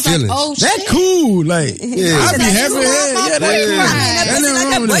him and I was like, oh, shit. That's cool. Like, I'd be happy. That's my boyfriend. That's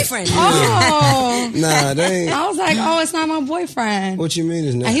my boyfriend. Oh. Nah, they ain't. I was like, oh, it's not my boyfriend. What you mean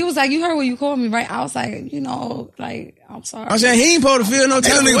is not? And he was like, you heard what you called me, right? I was like, I'm sorry. I'm saying he ain't supposed to feel no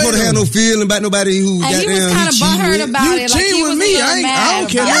type of way. Ain't no nigga supposed to have no feeling about nobody who got he was kind of butthurt about it. Like, he was me. I don't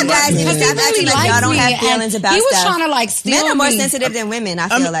care. Y'all guys need to stop acting like y'all don't have feelings about stuff. He was trying to like steal me. Men are more sensitive than women, I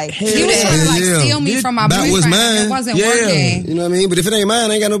feel like. He was trying to like steal me from my boyfriend. Was mine. It wasn't working. You know what I mean? But if it ain't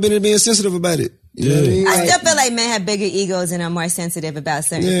mine, I ain't got no business being sensitive about it. You know what I mean? I still feel like men have bigger egos and are more sensitive about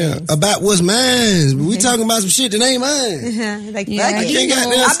certain things. About what's mine. We talking about some shit that ain't mine. Like, fuck it.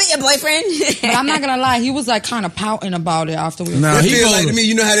 I'll be your boyfriend. But I'm not gonna lie, he was like kind of pouting about it after we. Nah, he feel like to me.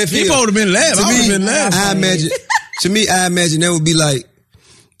 You know how that feels. He supposed to been laughing. I imagine. To me, I imagine that would be like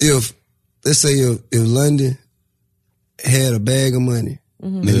if, let's say, if London had a bag of money,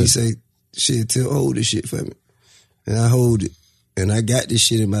 and he say, "Shit, hold this shit for me," and I hold it, and I got this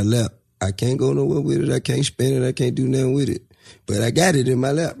shit in my lap. I can't go nowhere with it. I can't spend it. I can't do nothing with it. But I got it in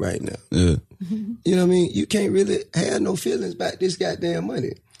my lap right now. Yeah. You know what I mean? You can't really have no feelings about this goddamn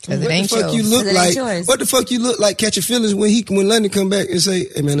money. Because it ain't yours. You look like, what the fuck you look like catching feelings when London come back and say,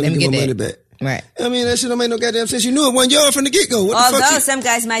 hey man, let me get my money back. Right. I mean, that shit don't make no goddamn sense. You knew it wasn't yours from the get-go. Although some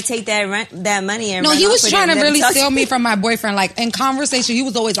guys might take that money and he was trying to really steal me from my boyfriend. Like, in conversation, he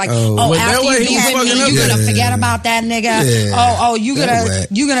was always like, after you leave with me, you gonna forget about that nigga. Yeah.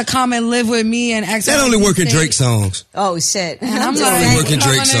 You gonna come and live with me and X. That only work in Drake songs. Oh, shit. And I'm like, only work in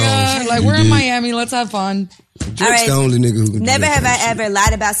Drake songs. Like, we're in Miami. Let's have fun. Drake's the only nigga who can Never have I ever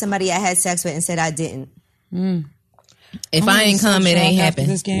lied about somebody I had sex with and said I didn't. If I ain't come, it ain't happen.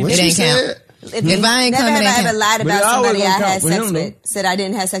 It ain't count. If I ain't coming, never have I ever lied about somebody I had sex with. Said I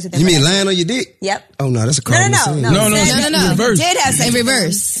didn't have sex with them. You mean lying on your dick? Yep. Oh no, that's a crime. No. Reverse. Did have sex in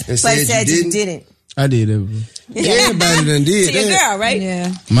reverse, but said you didn't. I did everything. Everybody done did to your girl, right?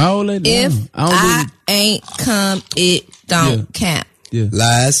 Yeah. My old lady. If I ain't come, it don't count. Yeah.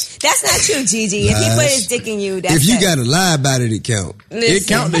 Lies. That's not true, Gigi. Lies. If he put his dick in you, that's if you got to lie about it, it count. Listen, it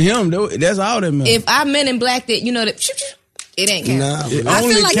count to him though. That's all that matters. If I Men in Black that, you know that. It ain't count. Nah, I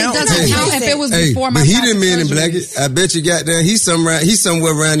feel like it doesn't count if it was before my. But he didn't Men in Black it. I bet you got there. He's somewhere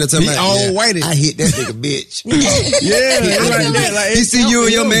around there talking about. All whited. I hit that nigga, bitch. He see you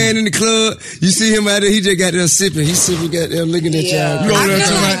and your man in the club. You see him out there. He just got there sipping. He sipping, got there looking at y'all. You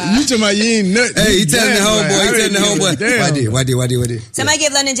talking about you ain't nothing. Hey, he telling the homeboy. Why did? Somebody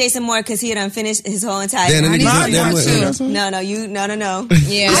give London J some more because he done finished his whole entire. No.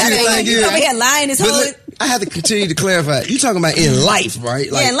 Yeah, over here lying his whole. I have to continue to clarify. You talking about in life,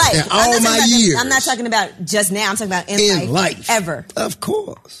 right? Like, in life. In all my years. I'm not talking about just now. I'm talking about in life. Ever. Of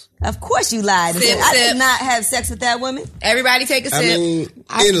course. Of course you lied. I did not have sex with that woman. Everybody take a sip. I mean,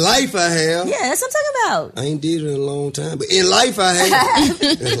 in life I have. Yeah, that's what I'm talking about. I ain't did it in a long time, but in life I have.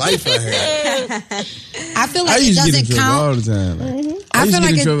 In life I have. I feel like it doesn't count all the time. I used to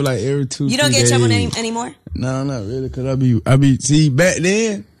get in trouble like every 2 days. You don't get in trouble anymore? No, not really. Cause I be see back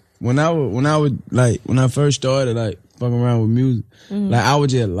then when I first started like fucking around with music, like I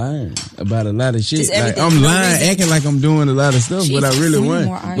was just lying about a lot of shit. Like I'm lying, acting like I'm doing a lot of stuff, but I really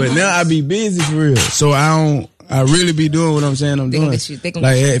wasn't. But now I be busy for real, so I really be doing what I'm saying I'm doing.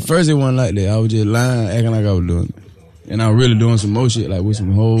 Like at first it wasn't like that. I was just lying, acting like I was doing it, and I was really doing some more shit, like with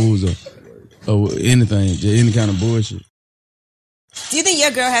some hoes or anything, just any kind of bullshit. Do you think your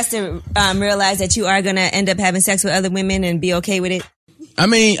girl has to realize that you are gonna end up having sex with other women and be okay with it? I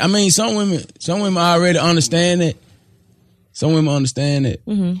mean, some women already understand it. Some women understand it.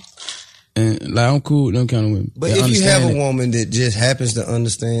 Mm-hmm. And like I'm cool with them kind of women. But if you have a woman that just happens to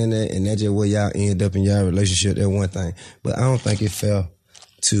understand that and that's just where y'all end up in y'all relationship, that's one thing. But I don't think it fair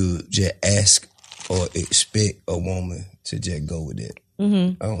to just ask or expect a woman to just go with it.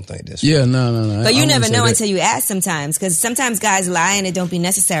 Mm-hmm. I don't think that's fair. No. But you never know until you ask sometimes, because sometimes guys lie and it don't be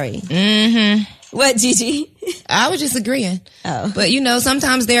necessary. Mm-hmm. What, Gigi? I was just agreeing. Oh. But,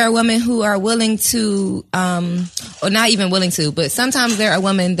 sometimes there are women who are willing to, or not even willing to, but sometimes there are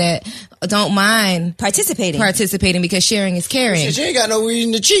women that don't mind participating because sharing is caring. She ain't got no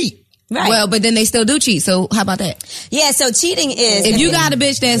reason to cheat. Right. Well, but then they still do cheat. So how about that? Yeah. So cheating is if you got a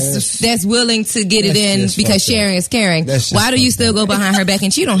bitch that's willing to get it in because sharing is caring. Why do you still go behind her back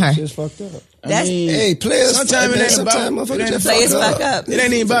and cheat on her? It's fucked up. Players sometimes it ain't about players fuck up. It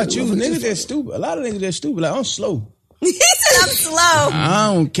ain't even about you. Niggas that stupid. A lot of niggas that stupid. Like I'm slow. He said I'm slow.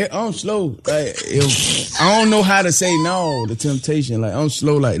 I don't care. I'm slow. Like I don't know how to say no to temptation. Like I'm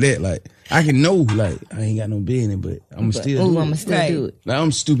slow like that. Like I can know. Like I ain't got no business, but I'm still do it. Like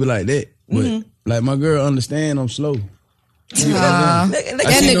I'm stupid like that. But like my girl understand I'm slow. That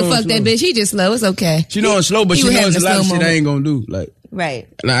nigga fuck that bitch. He just slow. It's okay. She know I'm slow, but she knows a lot of shit I ain't gonna do. Like Right.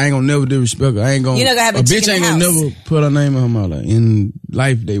 Like, I ain't gonna never disrespect her. I ain't gonna. You're not gonna have a bitch ain't gonna never put her name in her mouth. Like, in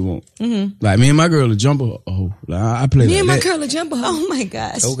life, they won't. Mm-hmm. Like, me and my girl a jumper hoe. Like, I play me like and my that. girl a jumper hoe. Oh my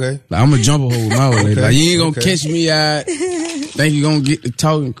gosh. Okay. Like, I'm a jumper hoe with my old lady. Like, you ain't gonna catch me out. Think you gonna get to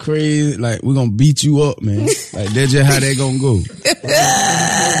talking crazy. Like, we gonna beat you up, man. Like, that's just how that gonna go.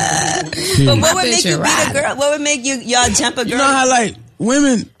 But what would make you beat a girl? What would make y'all jump a girl? You know how, like,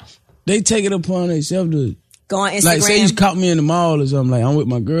 women, they take it upon themselves to go on Instagram. Like, say you caught me in the mall or something. Like, I'm with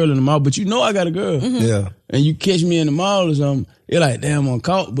my girl in the mall, but you know I got a girl. Mm-hmm. Yeah. And you catch me in the mall or something, you're like, damn, I'm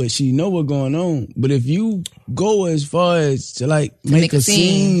caught, but she know what's going on. But if you go as far as to, like, make a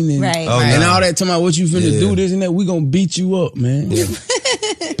scene and, right. and all that, talking about what you finna do, this and that, we gonna beat you up, man. Yeah.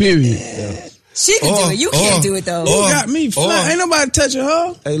 Period. Yeah. She can do it. You can't do it, though. You got me fly. Ain't nobody touching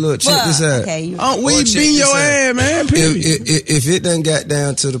her. Hey, look, check this out. Okay, we beat your ass, man. Period. If it done got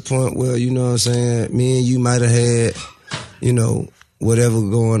down to the point where, you know what I'm saying, me and you might have had, you know, whatever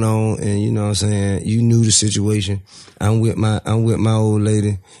going on, and you know what I'm saying, you knew the situation. I'm with my old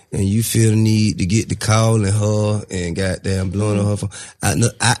lady, and you feel the need to get the calling her and goddamn blowing on her phone.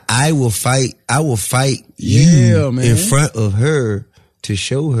 I will fight you man. in front of her to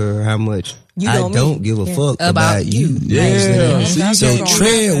show her how much I don't give a fuck about you. Yeah. So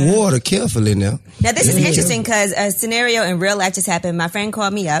tread water carefully now. Now this is interesting because a scenario in real life just happened. My friend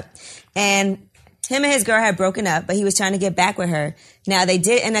called me up, and him and his girl had broken up, but he was trying to get back with her. Now they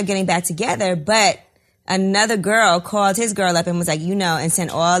did end up getting back together, but another girl called his girl up and was like, you know, and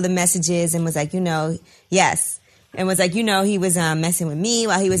sent all the messages and was like, you know, yes. And was like, you know, he was messing with me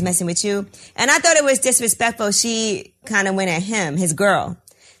while he was messing with you. And I thought it was disrespectful. She kind of went at him, his girl.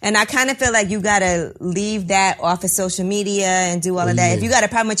 And I kind of feel like you gotta leave that off of social media and do all of that. If you got a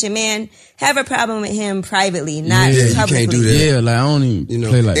problem with your man, have a problem with him privately, not publicly. You can't do that. Yeah, like I don't even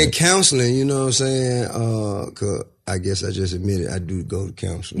play like that. In counseling, you know what I'm saying? Cause I guess I just admitted I do go to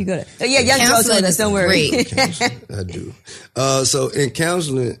counseling. You go to, Young Joe told us, don't worry. I do. So in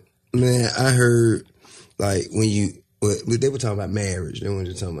counseling, man, I heard like when they were talking about marriage, they weren't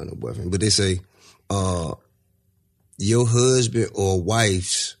just talking about no boyfriend, but they say, your husband or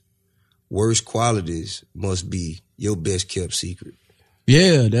wife's worst qualities must be your best kept secret.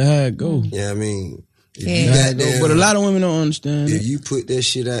 Yeah, that's how it go. Yeah, I mean, but a lot of women don't understand. If you put that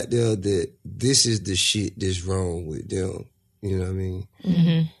shit out there that this is the shit that's wrong with them, you know what I mean?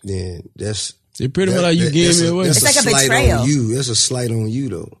 Mm-hmm. Then that's pretty much like you gave me away. It's like a betrayal. On you. That's a slight on you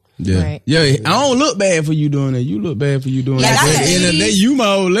though. Yeah. Right. Yeah, I don't look bad for you doing that. You look bad for you doing that. At the end of the day, you my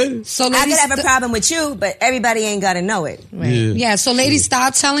old lady. So I could have a problem with you, but everybody ain't got to know it. Right. Yeah, so ladies,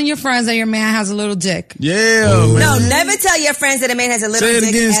 stop telling your friends that your man has a little dick. Yeah, man. No, never tell your friends that a man has a little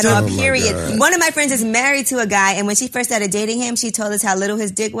dick at all, period. One of my friends is married to a guy, and when she first started dating him, she told us how little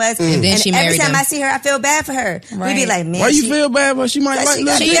his dick was. And then she married him. Every time I see her, I feel bad for her. Right. We be like, man. Why you feel bad for her? She might like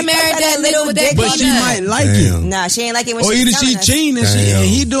little dick. She married that little with that But she might like it. Nah, she ain't like it when or she either was she cheating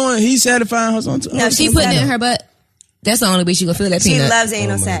cheating and he's satisfying her sometimes. No, she putting it in her butt. That's the only way she gonna feel that peanut. She loves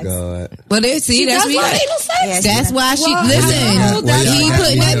anal sex. God. Well, that's anal sex. Yeah, that's why she listen. He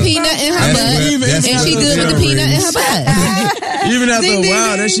putting that peanut in her butt, and she good with the peanut in her butt. Even after a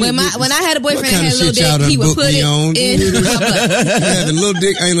while, that shit. When I had a boyfriend that had a little dick, he would put it in her butt. Yeah, the little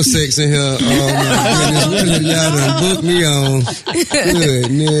dick anal sex in here. Y'all done booked me on.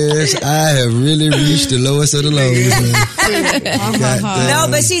 Goodness, I have really reached the lowest of the lows. No,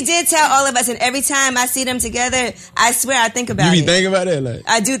 but she did tell all of us, and every time I see them together, I swear I think about it. You be thinking about that? Like,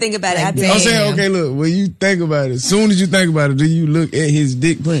 I do think about it. I'm saying, okay, look, when you think about it, as soon as you think about it, do you look at his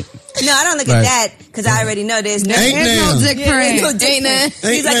dick print? No, I don't look at that because I already know there's no dick print. No dick print.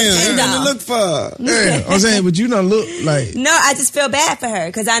 He's like a pin doll. Look for. Yeah, I'm saying, but you don't look like. No, I just feel bad for her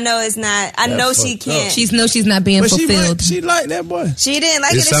because I know it's not. I know she can't. She's not being fulfilled. She like that boy. She didn't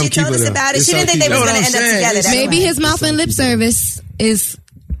like it, and she told us about it. She didn't think they was going to end up together. Maybe his mouth and lip service is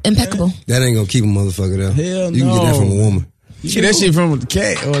impeccable. That ain't gonna keep a motherfucker there. Hell no. You can get that from a woman. You get that shit from a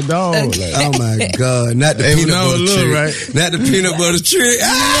cat or a dog. Like, oh my God. Not the peanut butter trick. Right? Not the peanut butter trick.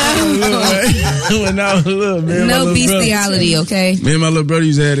 When I was little, man. No bestiality, okay? Me and my little brother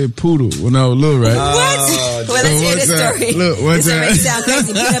used to have that poodle when I was little, right? What? Well, let's hear the story. Look, one time. This sound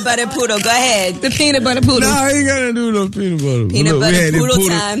crazy. Peanut butter poodle. Go ahead. The peanut butter poodle. No, I ain't got to do no peanut butter. Peanut butter poodle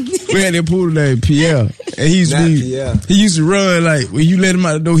time. We had that poodle named Pierre. And he used to run like, when you let him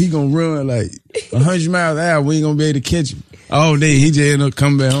out the door, he gonna run like 100 miles an hour. We ain't gonna be able to catch him. All day, he just ended up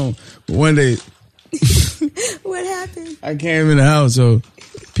coming back home. But one day, what happened? I came in the house, so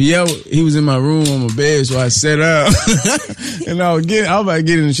Pierre, he was in my room on my bed, so I sat up. And I was about to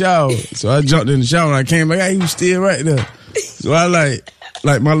get in the shower. So I jumped in the shower, and I came back, he was still right there. So I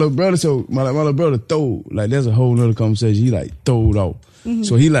like my little brother, so my little brother throw, like that's a whole nother conversation. He like throwed off. Mm-hmm.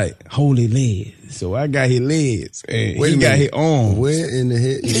 So he like hold his legs. So I got his legs and he got his arms. Where in the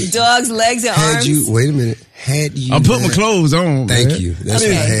head? The dog's legs and arms? Wait a minute. Had you? I put my clothes on. Thank you. That's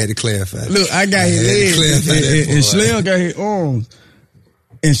what I had to clarify. Look, I got his legs and Slim got his arms.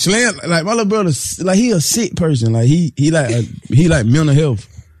 And Slim, like my little brother, like he a sick person. Like he like mental health.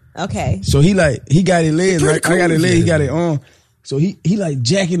 Okay. So he got his legs. Like, I got his legs. He got his arms. So he like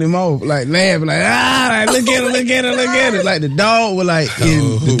jacking him off, like laughing, like like, look at it. Like the dog was like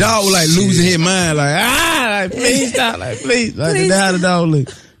losing his mind, like please stop, like please. Like that's how the dog look.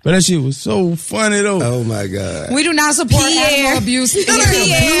 But that shit was so funny though. Oh my God. We do not support animal abuse.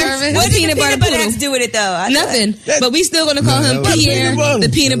 Pierre. What peanut butter have to do with it though? Nothing. But we still gonna call him Pierre, the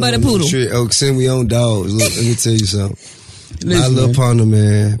peanut butter poodle. Oh, since we own dogs, look, let me tell you something. My little partner,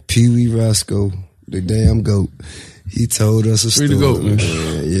 man, Pee Wee Roscoe, the damn goat. He told us a story. Free the goat, man.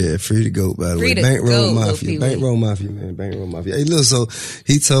 Yeah, free the goat, by the way. Bankroll Mafia. Bankroll Mafia, man. Bankroll Mafia. Hey, look, so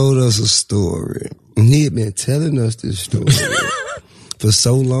he told us a story. And he had been telling us this story for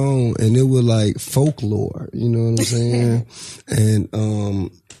so long, and it was like folklore, you know what I'm saying? And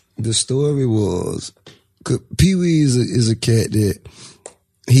the story was, Pee Wee is a cat that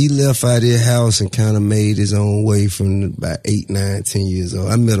he left out of his house and kind of made his own way from about 8, 9, 10 years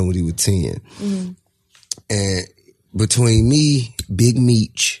old. I met him when he was 10. Mm-hmm. And between me, Big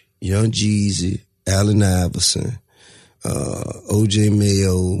Meech, Young Jeezy, Allen Iverson, O.J.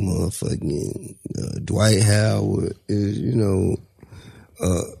 Mayo, motherfucking Dwight Howard,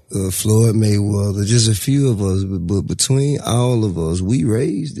 Floyd Mayweather, just a few of us, but between all of us, we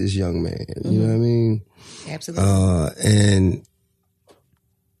raised this young man. You know what I mean? Absolutely. And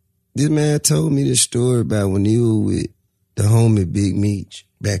this man told me this story about when he was with the homie Big Meech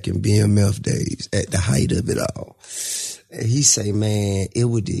back in BMF days, at the height of it all. And he say, man, it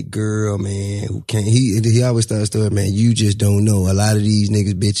was the girl, man, who came. He always started the story, man, you just don't know. A lot of these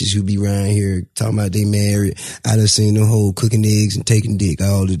niggas, bitches who be around here talking about they married, I done seen them whole cooking eggs and taking dick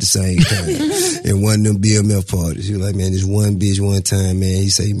all at the same time. In one of them BMF parties. He was like, man, this one bitch one time, man, he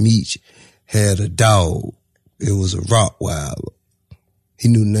say, Meech had a dog. It was a Rottweiler. He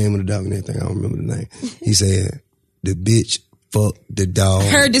knew the name of the dog and everything. I don't remember the name. He said, the bitch fucked the dog. I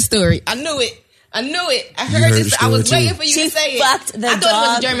heard the story. I knew it. I heard this. I was waiting for you to say it. I thought it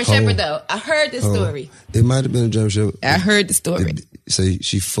was a German Shepherd, though. I heard the story. It might have been a German Shepherd. I heard the story. So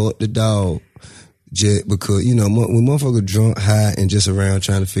she fucked the dog just because, when motherfuckers drunk, high, and just around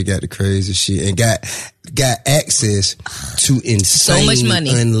trying to figure out the crazy shit and got access to insane, so much money,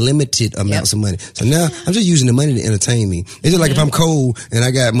 unlimited amounts of money. So now I'm just using the money to entertain me. It's just like if I'm cold and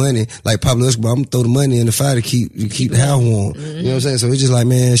I got money, like Pablo Escobar, I'm gonna throw the money in the fire to keep the house warm. You know what I'm saying? So it's just like,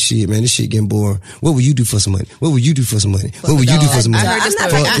 man, this shit getting boring. What would you do for some money? What would you do for some money? What would you do for some money? I heard the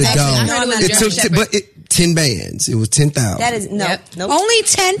story. It took, but 10 bands. It was 10,000. That is nope. Only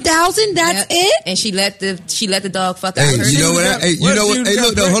 10,000. That's it. And she let the dog fuck out. Hey, you know what? Hey,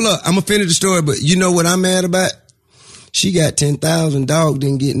 look though. Hold up. I'm gonna finish the story, but you know what I'm mad about? She got 10,000. Dog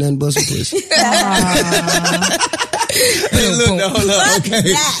didn't get nothing but some pussy. Hey, look, no, hold up.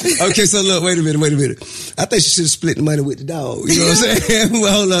 Okay, so look, wait a minute. I think she should have split the money with the dog. You know what I'm saying?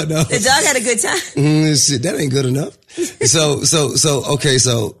 Well, hold up, no. The dog had a good time. Shit, that ain't good enough. So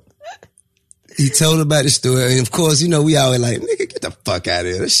he told about the story, and of course, we always like, nigga, get the fuck out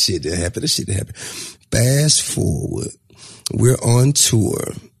of here. This shit didn't happen. Fast forward, we're on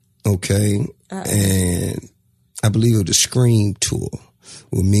tour, okay? And I believe it was the Scream tour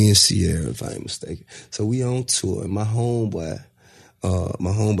with me and Sierra, if I ain't mistaken. So we on tour, and my homeboy at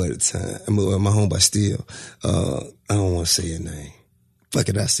the time, my homeboy still, I don't want to say his name. Fuck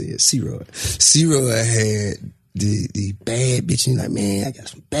it, I say it, C-Roy. C-Roy had the bad bitch, and he's like, man, I got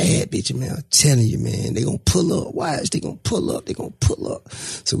some bad bitches, man. I'm telling you, man, they gonna pull up. Why is they gonna pull up?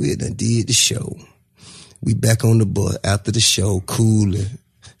 So we had done did the show. We back on the bus after the show, cooling,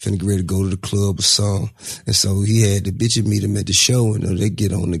 finna get ready to go to the club or something. And so he had the bitches meet him at the show, and they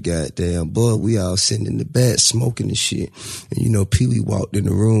get on the goddamn bus. We all sitting in the back smoking and shit. And Pee Wee walked in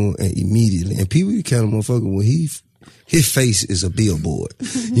the room and immediately, and Pee Wee kind of motherfucker, when his face is a billboard.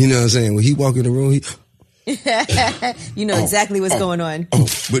 You know what I'm saying? When he walk in the room, you know exactly what's going on.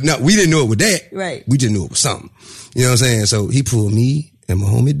 But no, we didn't know it was that. Right. We just knew it was something. You know what I'm saying? So he pulled me and my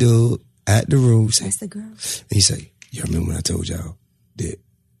homie Doug out the room. That's the girl. And he say, y'all remember when I told y'all that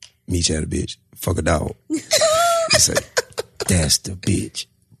Meech had a bitch? Fuck a dog. He say, that's the bitch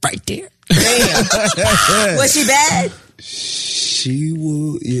right there. Damn. Was she bad? She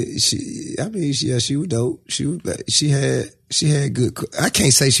would. Yeah, she was dope. She had good. I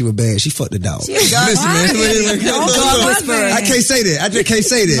can't say she was bad. She fucked the dog. Listen, man. I can't say that. I just can't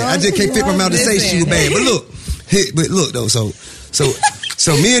say that. I just can't fit my mouth to say she was bad. But look though.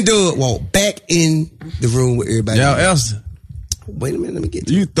 So me and Doug walked back in the room with everybody. Y'all Elster. Wait a minute, let me get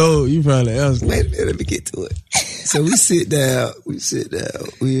to it. You probably Elster. Wait a minute, let me get to it. So we sit down, we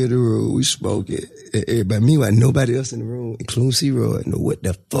in the room, we smoke it. Everybody, meanwhile, nobody else in the room, including C-Roy, know what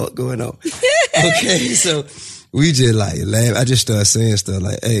the fuck going on. Okay, so we just like laugh. I just started saying stuff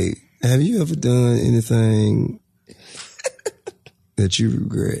like, hey, have you ever done anything that you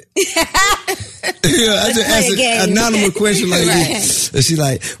regret? I just asked an anonymous question like this. And she's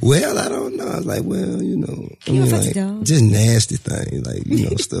like, well, I don't know. I was like, well, you know, just nasty things, like, you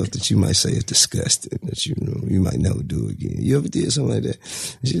know, stuff that you might say is disgusting, that you might never do again. You ever did something like that?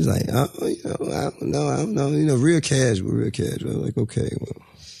 And she's like, oh, you know, I don't know, you know, real casual. I'm like, okay, well,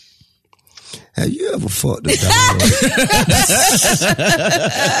 have you ever fucked a dog?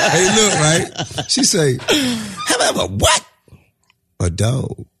 Hey, look, right? She say, have I ever what? A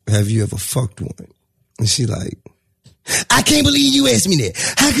dog. Have you ever fucked one? And she like, I can't believe you asked me that.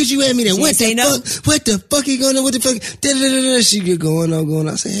 How could you ask me that? What the fuck? What the fuck you going on? What the fuck? Da-da-da-da-da. She get going on.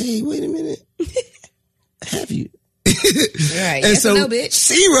 I say, hey, wait a minute. Have you? Right. And so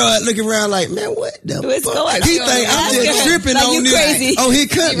C-Rod looking around like, man, what the fuck? He think I'm just tripping like on this. Crazy. On his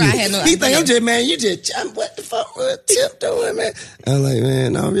company. He think I'm just, man, you just, what the fuck? Tiptoeing, man. I'm like,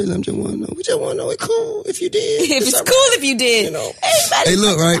 man, no, really, I'm just want to know. We just want to know it's cool if you did. If it's cool if you did. You know. Hey,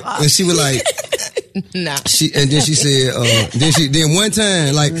 look, right? And she was like, nah. And then she said, then one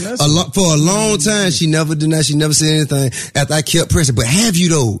time, like for a long time, she never denied, she never said anything after I kept pressing. But have you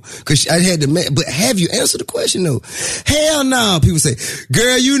though? Cause I had to, but have you answered the question though? Hell no. People say,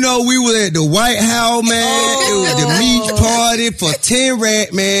 girl, you know, we were at the White House, man. It was the meat party for 10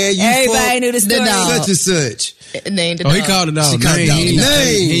 rat, man. Everybody knew the story. Such and such. Named the dog. He called the dog. She called the dog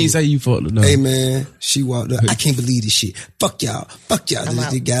name. He ain't say you fucked the dog. Hey, man, she walked up. I can't believe this shit. Fuck y'all.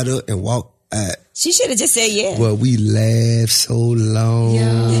 They got up and walked out. She should have just said yeah. Well, we laughed so long.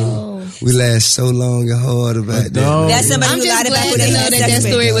 Yo. We laughed so long and hard about that. That's somebody who lied about who they know that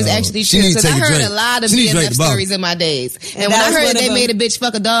story was actually true. Because I heard a lot of BMF stories in my days. And when I heard that they made a bitch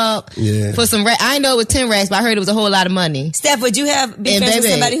fuck a dog for some rat, I know it was 10 rats, but I heard it was a whole lot of money. Steph, would you be friends with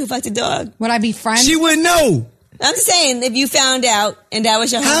somebody who fucked a dog? Would I be friends? She wouldn't know. I'm just saying, if you found out and that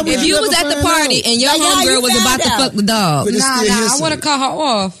was your homegirl. If you was at the party and your homegirl was about to fuck the dog. Nah, I would have cut her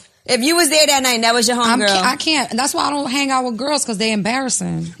off. If you was there that night and that was your homegirl. I can't. That's why I don't hang out with girls, because they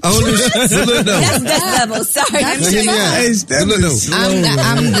embarrassing. That's level. Sorry. I'm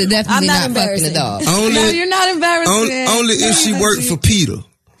definitely not fucking the dog. No, you're not embarrassing. Only if she worked for Peter.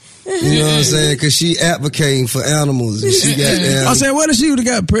 You know what I'm saying? Because she advocating for animals. And she got I'm saying, what if she would have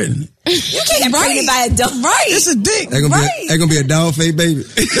got pregnant? You can't get pregnant by a dog. Right. It's a dick. They're gonna be a dog face baby.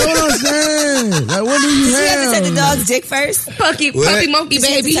 You know what I'm saying? Like, what do you have? Did she have to touch the dog's dick first? Puppy monkey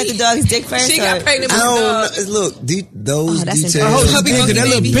baby. She touch the dog's dick first? She got pregnant with the dog. Look, those details. That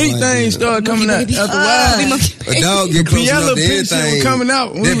little pink thing started coming out after a while. A dog get close enough to anything. Coming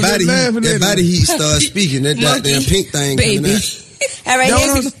out. That body heat starts speaking. That goddamn pink thing coming out. All right,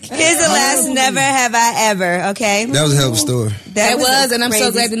 here's the last never have I ever, okay? That was a hell of a story. That was, and I'm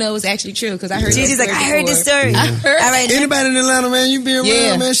so glad to know it was actually true, because I heard Gigi's like, I heard this story. I heard. All right, anybody in Atlanta, man, you be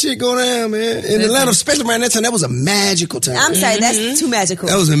around, man, shit go down, man. In Atlanta, especially around that time, that was a magical time. I'm sorry, that's too magical.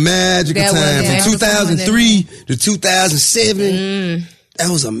 That was a magical time. From 2003 to 2007, that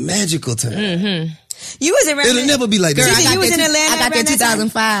was a magical time. You was around. It'll never be like that. You was in Atlanta. I got there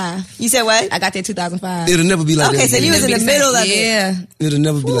 2005. You said what? I got there 2005. It'll never be like that. Okay, so you was in the middle of it. Yeah. It'll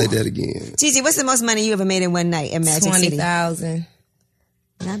never be like that again. Gigi, what's the most money you ever made in one night in Magic City? $20,000.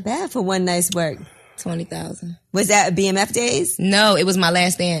 Not bad for one night's work. $20,000. Was that BMF days? No, it was my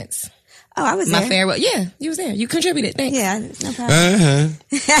last dance. Oh, I was there. My farewell. Yeah, you was there. You contributed. Thanks. Yeah, no problem.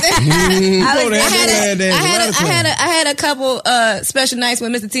 I had a couple special nights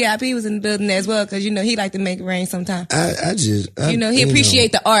when Mr. T.I.P. was in the building as well, because you know he liked to make it rain sometimes. He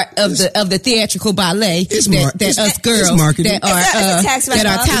appreciate the art of the theatrical ballet that us girls that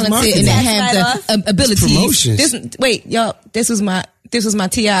are talented and that have the abilities. Wait, y'all, this was my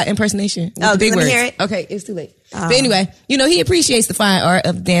T.I. impersonation. Oh, let me hear it. Okay, it's too late. But anyway, you know, he appreciates the fine art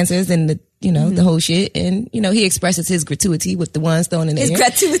of dancers and the, you know, the whole shit. And, you know, he expresses his gratuity with the ones thrown in the air. His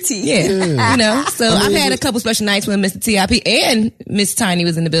gratuity. Yeah. You know, so I've had a couple special nights when Mr. T.I.P. and Miss Tiny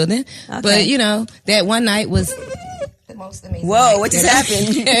was in the building. Okay. But, you know, that one night was most amazing. Whoa, what just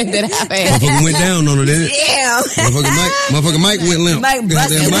happened? That happened. Motherfucker went down on her, didn't it? Yeah. Motherfucker Mike went limp. Mike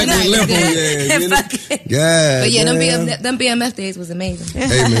busted. Mike went limp on your ass. But yeah, them BMF days was amazing.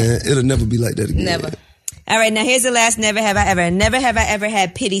 Hey man, it'll never be like that again. Never. All right, now here's the last never have I ever. Never have I ever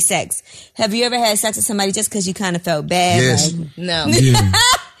had pity sex. Have you ever had sex with somebody just because you kind of felt bad? Yes. Like, No. Yeah.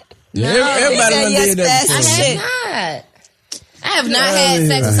 Everybody done did that before. I have not had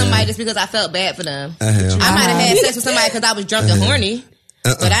sex with somebody just because I felt bad for them. I have. I might have had sex with somebody because I was drunk and horny.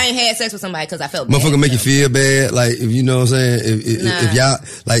 But I ain't had sex with somebody because I felt bad. Motherfucker make you feel bad, like if you know what I'm saying.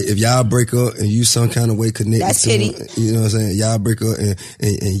 If y'all break up and you some kind of way connected, that's to pity. them, you know what I'm saying. Y'all break up and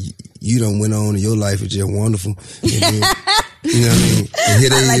you done went on and your life is just wonderful. And then, you know what I mean. And here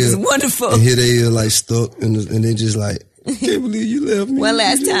they is wonderful. And here they is like stuck and they just like, I can't believe you left me. One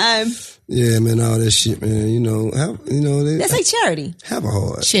last time. Yeah, man, all that shit, man. You know, that's like charity. Have a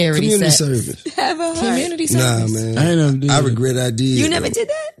heart. Charity community service. service. Have a heart. Community service. Nah, man. I regret I did. You never did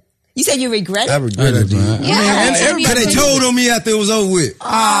that? You said you regret it? I regret I did. Yeah. Everybody they told on me after it was over with.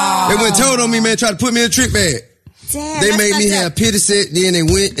 They went told on me, man, tried to put me in a trick bag. Damn, they made me have pity set, then they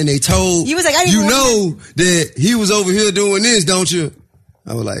went and they told you was like, you know that he was over here doing this, don't you?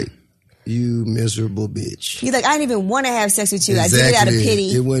 I was like, you miserable bitch. You're like, I didn't even want to have sex with you. Exactly. I did it out of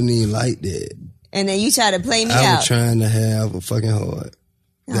pity. It wasn't even like that. And then you try to play me out. I was trying to have a fucking heart.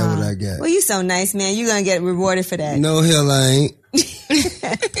 That's what I got. Well, you so nice, man. You're going to get rewarded for that. No, hell I ain't.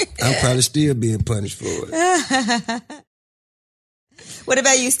 I'm probably still being punished for it. What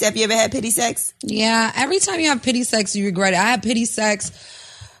about you, Steph? You ever had pity sex? Yeah, every time you have pity sex, you regret it. I had pity sex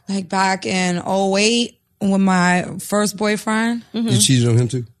like back in 2008 with my first boyfriend. Mm-hmm. You cheated on him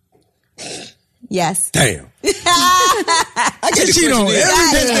too? Yes. Damn. I get cheat on everybody.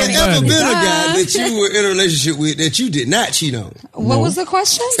 Has there ever been a guy that you were in a relationship with that you did not cheat on? What was the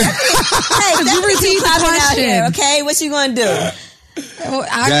question? Hey, you repeat the question. Here, okay, what you gonna do?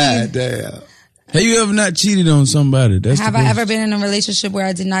 God damn. Have you ever not cheated on somebody? Have I ever been in a relationship where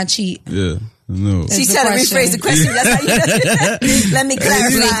I did not cheat? Yeah. No. She's trying to rephrase the question. That's how you let me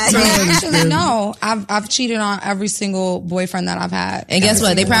clarify. Actually, no. I've cheated on every single boyfriend that I've had. And guess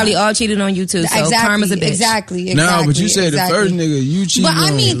what? They probably all cheated on you too. So karma's a bitch. Exactly. No, but you said the first nigga you cheated on.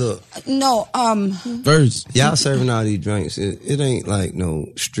 But I mean, look, no. First, y'all serving all these drinks. It ain't like no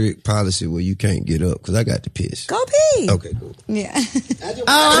strict policy where you can't get up because I got to piss. Go pee. Okay, cool. Yeah.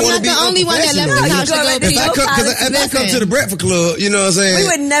 I'm not the only one that left the couch to go pee. If I come to the Breakfast Club, you know what I'm saying? We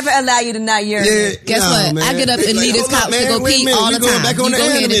would never allow you to not urinate. Yeah, guess what? Man. I get up and leave this couch to go pee all the time. Back on you go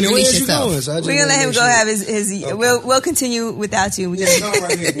ahead and release yourself. We're gonna let him go have his okay. We'll continue without you. All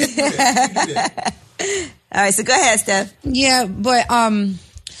right, so go ahead, Steph. Yeah, but I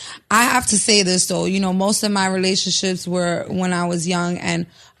have to say this though. You know, most of my relationships were when I was young, and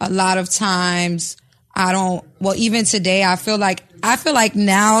a lot of times even today, I feel like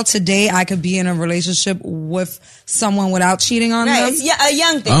now today I could be in a relationship with someone without cheating on them. It's a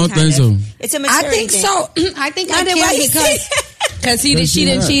young thing. I don't think so. It's a maturity thing. So. I think I can because she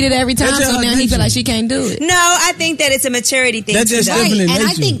didn't cheated every time, so now he feel like she can't do it. No, I think that it's a maturity thing. That's just right. And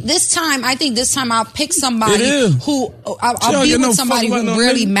I think this time I'll pick somebody who I'll be with somebody who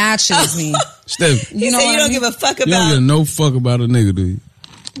really matches me. Steph, you don't give a fuck about. You don't give no fuck about a nigga, do you?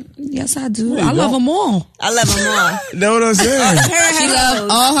 Yes, I do. I love them all. I love them all. That's what I'm saying. She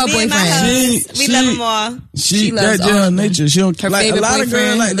loves all her boyfriends. We love them all. She loves all her nature. She don't her like favorite a lot boyfriend, of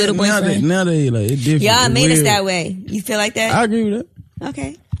girls like little boyfriend. Now they like it's different. Y'all made us that way. You feel like that? I agree with that.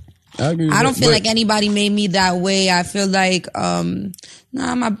 Okay. I don't feel like anybody made me that way. I feel like,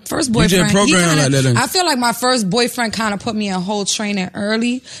 my first boyfriend. You just programmed like that. I feel like my first boyfriend kind of put me in whole training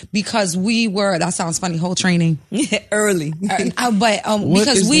early because that sounds funny, whole training. Early.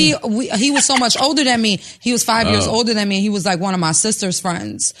 Because he was so much older than me. He was 5 years older than me. And he was like one of my sister's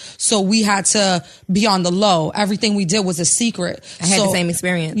friends. So we had to be on the low. Everything we did was a secret. I had the same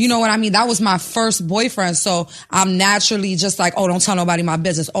experience. You know what I mean? That was my first boyfriend. So I'm naturally just like, don't tell nobody my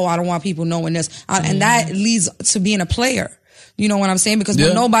business. I don't want people knowing this. And that leads to being a player. You know what I'm saying? Because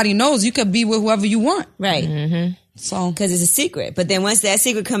when nobody knows, you could be with whoever you want. Right. Mm-hmm. So, because it's a secret. But then once that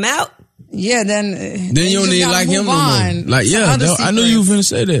secret come out, then you don't need like him no more. Like, I knew you were finna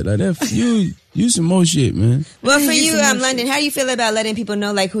say that. Like that, you some more shit, man. Well, for you, London, how do you feel about letting people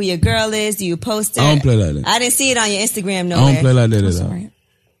know like who your girl is? Do you post it? I don't play like that. I didn't see it on your Instagram nowhere. I don't play like that at all.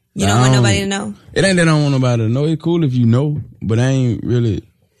 You don't want nobody to know? It ain't that I don't want nobody to know. It's cool if you know, but I ain't really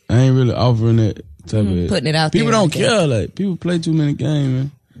offering that type of putting it out there. People don't care. Like people play too many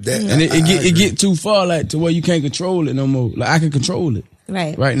games, man. And it get too far, like to where you can't control it no more. Like I can control it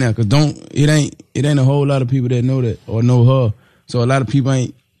right now, cause it ain't a whole lot of people that know that or know her. So a lot of people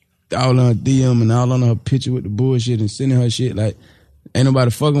ain't all on her DM and all on her picture with the bullshit and sending her shit. Like, ain't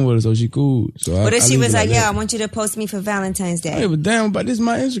nobody fucking with her, so she cool. So what if she was like, I want you to post me for Valentine's Day? Hey, but damn, but this is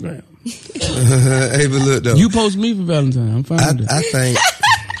my Instagram. Hey, but look though. You post me for Valentine's. I'm fine with that. I think,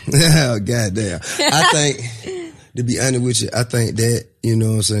 oh, goddamn. I think, to be honest with you, I think that, you know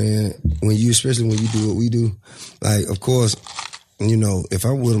what I'm saying, especially when you do what we do, like, of course, you know, if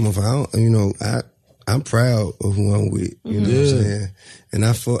I'm with them, if I don't, you know, I'm proud of who I'm with, you know what I'm saying? And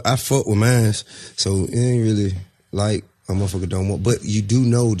I fuck with mine, so it ain't really like a motherfucker don't want, but you do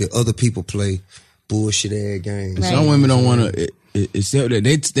know that other people play bullshit ass games. Right. Some women don't want to accept that.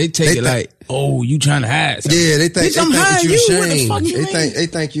 They take it like, oh, you trying to hide something. Yeah, they think I'm that you're ashamed. What the fuck you mean? They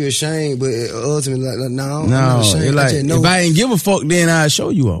think you're ashamed, but ultimately, like, no, I'm not ashamed. Like, if I ain't give a fuck, then I'll show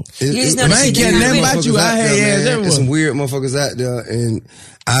you all. If I ain't care nothing about you, I had ass everywhere. There's some weird motherfuckers out there, and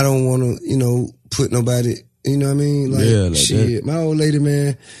I don't want to, you know, put nobody. You know what I mean? Like shit. That. My old lady,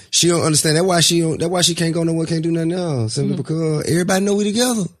 man, she don't understand. That's why she can't go nowhere, can't do nothing else. Simply because everybody know we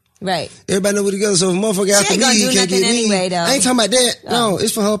together. Right. Everybody know we together. So if a motherfucker after me, can't get me. Anyway, I ain't talking about that. No,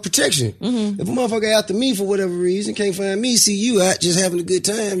 it's for her protection. Mm-hmm. If a motherfucker after me for whatever reason can't find me, see you out just having a good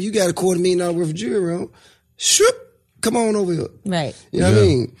time, you got $250,000 worth of jewelry on. Shoop. Come on over here. Right. You know what I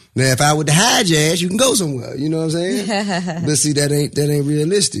mean? Now, if I would hide your ass, you can go somewhere. You know what I'm saying? But see, that ain't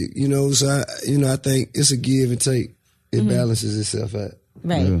realistic. You know, so I think it's a give and take. It balances itself out.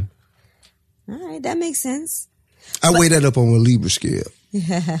 Right. Yeah. All right, that makes sense. I weigh that up on a Libra scale.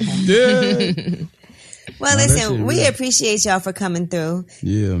 Yeah. Well, listen, we appreciate y'all for coming through.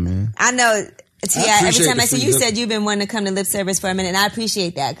 Yeah, man. I know. T.I., every time I see you said you've been wanting to come to lip service for a minute, and I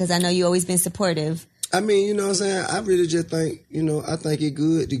appreciate that because I know you always been supportive. I mean, you know what I'm saying? I really just think, you know, I think it's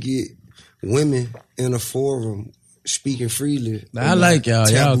good to get women in a forum speaking freely. I like y'all.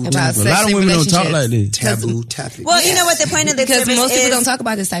 Y'all cool. A lot of women don't talk like this. Taboo topic. Well, you know what the point of lip service is? Because most people don't talk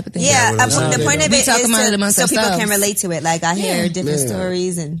about this type of thing. Yeah, the point of it is so people can relate to it. Like, I hear different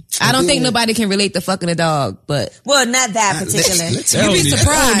stories. And I don't think nobody can relate to fucking a dog, but... Well, not that particular. You'd be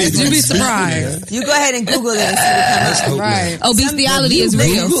surprised. You'd be surprised. You go ahead and Google it and see what comes up. Right. Oh, bestiality is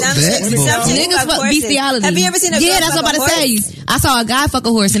real. Niggas fuck bestiality. Have you ever seen a Yeah, that's what I'm about to say. I saw a guy fuck a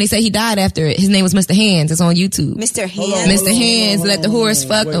horse and they said he died after it. His name was Mr. Hands. It's on YouTube. Mr. Hands? Mr. Hands let the horse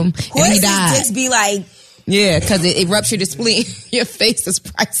fuck him and he died. Horses dicks be like... Yeah, because it ruptured the spleen. Your face is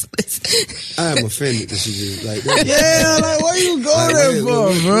priceless. I am offended that she just like that. Yeah, like, what are you going there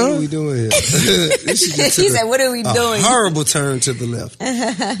for, bro? What are we doing here? He said, what are we doing? Horrible turn to the left.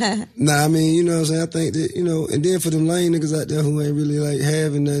 Nah, I mean, you know what I'm saying? I think that, you know, and then for them lame niggas out there who ain't really like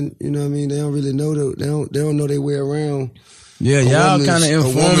having nothing, you know what I mean? They don't really know they don't know their way around. Yeah, y'all kind of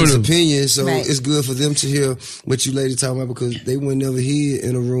informative. Opinion, so it's good for them to hear what you ladies talking about because they would never hear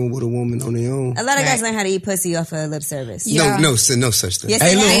in a room with a woman on their own. A lot of guys learn how to eat pussy off of lip service. Yeah. No such thing. Yes,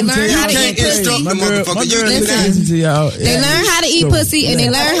 they learn how to eat pussy. They learn how to eat pussy and they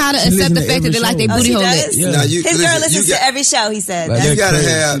learn how to accept the fact that they like their booty hole lips. Yeah. His girl listens to every show. He said you gotta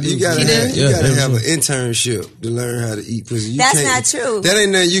have an internship to learn how to eat pussy. That's not true. That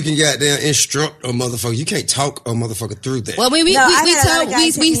ain't nothing you can goddamn instruct a motherfucker. You can't talk a motherfucker through that. Well, we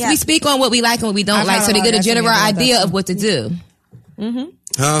speak on what we like and what we don't like, so they get a general idea of what to do. Mm-hmm.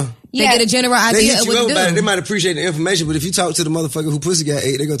 Huh? They get a general idea of what to do. They might appreciate the information, but if you talk to the motherfucker who pussy got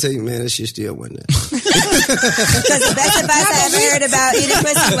ate, they're gonna tell you, man, that shit still wasn't there. Because the best advice I ever heard about eating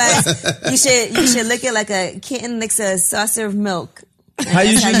pussy was you should lick it like a kitten licks a saucer of milk. How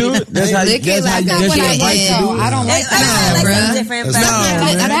you should do it? That's how you advise to do it. I don't like that, bro. Different, but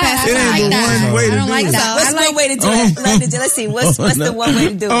I don't like that. What's one way to do it? Let's see. What's the one way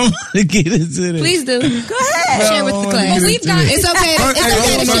to do it? To get into it. Please do. Go ahead. Share with the class. It's okay. It's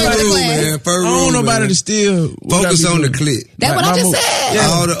okay to share with the class. I don't know nobody to still focus on the clit. That's what I just said.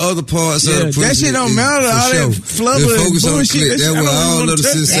 All the other parts of the pussy. That shit don't matter. All that flubber and bullshit. That's where all of the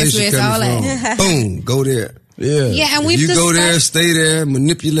sensation coming from. Boom. Go there. Yeah, and you go there, stay there,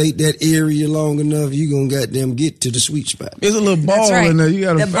 manipulate that area long enough, you gonna goddamn get to the sweet spot. There's a little ball in there. You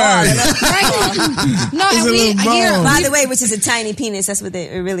gotta find it. No, and by the way, which is a tiny penis. That's what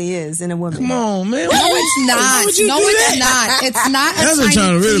it really is in a woman. Come on, man. No, it's not. No, it's not. It's not a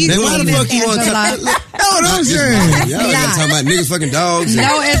tiny penis. Man, why the fuck you want to talk? No, I'm saying. Y'all got talking about niggas fucking dogs.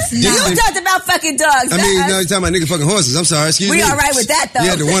 No, it's not. You talked about fucking dogs. I mean, no, you're talking about niggas fucking horses. I'm sorry, excuse me. We all right with that though. You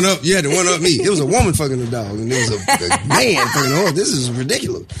had to one up me. It was a woman fucking a dog, and it was a man fucking a horse. This is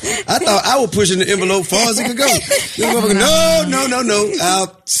ridiculous. I thought I was pushing the envelope far as it could go. No.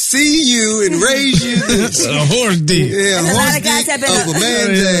 I'll see you and raise you. A horse did. Yeah, a horse dick of a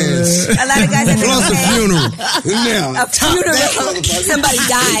man's ass. A lot of guys have been plus okay. a funeral. Now, a funeral. Somebody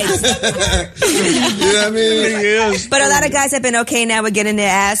died. You know what I mean? But a lot of guys have been okay now with getting their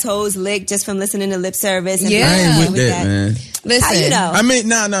assholes licked just from listening to lip service. And I ain't with that, man. Listen. How you know? I mean,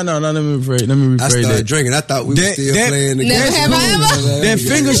 no. Let me rephrase I started that. drinking. I thought we were still playing the game. Never have I ever. That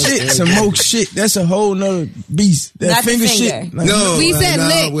finger shit, some more shit. That's a whole nother beast. That Not finger the finger. shit. Like, No, We said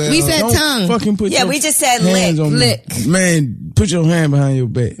lick. We said tongue. Fucking put Yeah, your we just said hands lick. on me. Lick. Man, put your hand behind your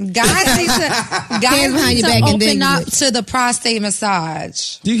back. Guys need to, Hands behind your back and open then up lick. to the prostate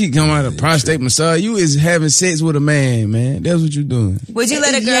massage. You can come out of prostate massage. You is having sex with a man. That's what you doing. Would you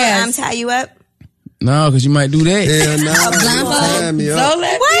let a girl Yes. tie you up? No, because you might do that. Hell no. Tie me up.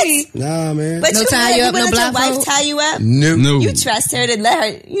 What? Nah, man. But No you tie you up, no let your wife blindfold? tie you up? No. You trust her to let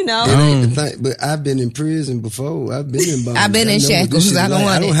her, you know. It ain't the thing, but I've been in prison before. I've been in bondage. I've been in I know what shackles. this shit I don't like.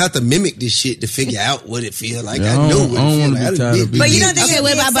 want I don't it. have to mimic this shit to figure out what it feel like. Yeah, I know I what don't it feel wanna like. be I tied done up. been But you bit. don't think Okay, it'd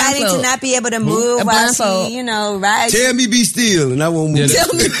what be about exciting to blindfold? not be able to move A while blindfold. she, rides? Tell me be still and I won't move.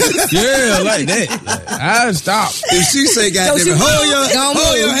 Tell me. Yeah, like that. Like, I stop. If she say goddamn you hold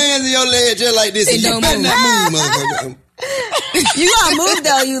Don't your move. hands in your leg just like this It and you don't better move. not move, motherfucker. You gonna move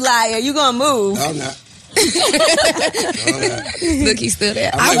though, you liar. You gonna move. I'm not. Look, he's still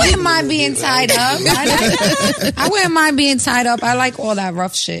there. I wouldn't mind being tied up. I wouldn't mind being tied up. I like all that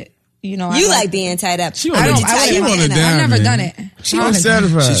rough shit. You know, You like being tied up. She Would wanna- you she tie your wanna man up? down. I've never man. done it. She was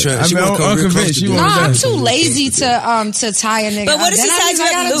satisfied. She trying- she I mean, wanna come I'm real convinced. She close to No, wanna I'm die. too lazy to tie a nigga. But what up. if she Then ties you I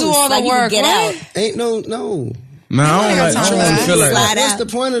gotta up do loose? all the Like you can work. get What? out. Ain't no. No, I don't got time for want to that. feel like Slide that. out. What's the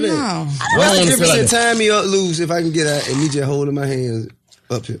point of that? No. What's the wanna feel difference like in that. tying me up loose if I can get out and me just holding my hands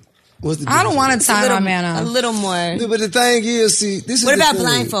up here? What's the difference? I don't want to tie my man A up. little more. Yeah, but the thing is, see, this is What the about thing.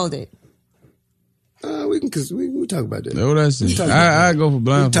 blindfolded? We can, cause we talk about that. That's what I said. talk about I go for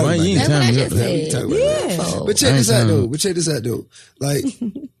blindfold. You ain't That's what tying I me up. just said. We talk about that. But check this out though. Like,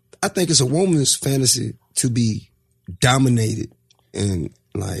 I think it's a woman's fantasy to be dominated and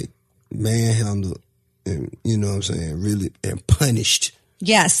like manhandled and you know what I'm saying, really and punished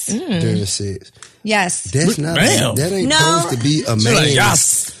Yes. during sex. Yes. That's not Damn. that ain't No. supposed to be a man. like,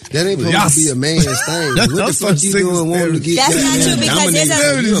 yes. That ain't supposed to be a man's thing. What the That's fuck what you six doing wanting to get That's not goddamn true because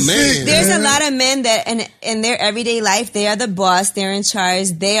dominated? You a man. There's a lot of men that in their everyday life, they are the boss, they're in charge,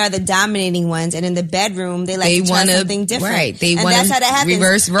 they are the dominating ones, and in the bedroom, they like They to try wanna- something different. right, they and wanna that's how that happens.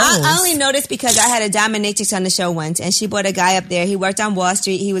 reverse roles. I only know this because I had a dominatrix on the show once, and she brought a guy up there. He worked on Wall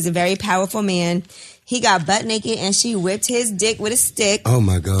Street. He was a very powerful man. He got butt naked, and she whipped his dick with a stick. Oh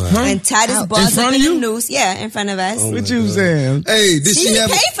my God. And tied his balls In front up of in you? a noose. Yeah, in front of us. What you saying? Hey, did See, she he have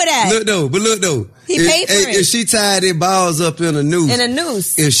paid for that. Look though. He if, paid for it. If she tied their balls up in a noose. In a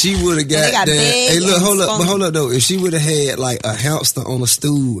noose. If she would have they got got that. big Hey, look, and hold up funky. though. If she would have had like a hamster on a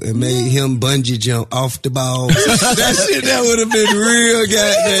stool and made him bungee jump off the balls, that shit that would have been real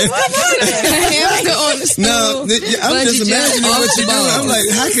goddamn. Hamster on the stool. No, I'm just Bungee jump imagining off what the you do. balls. I'm like,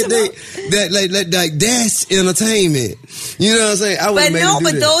 how could they like that's entertainment. You know what I'm saying? I would But have made no, her do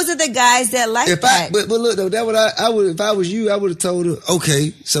but that. those are the guys that like But that. look though, that what I would if I was you, I would have told her,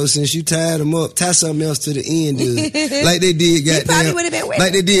 okay, so since you tied them up, tie something else to the end, dude. Like they did goddamn. probably would've been with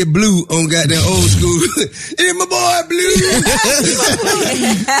like they did Blue on goddamn old school. It's my boy Blue.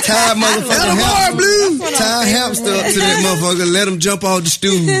 Tie motherfucking hamster. Blue. Tie a hamster up to that motherfucker, let him jump off the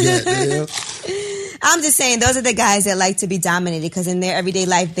stool. Goddamn. I'm just saying, those are the guys that like to be dominated because in their everyday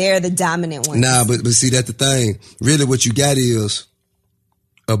life, they're the dominant ones. Nah, but see, that's the thing. Really, what you got is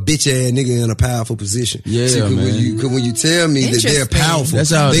a bitch ass nigga in a powerful position. Yeah, see, man. When you tell me that they're Interesting. powerful,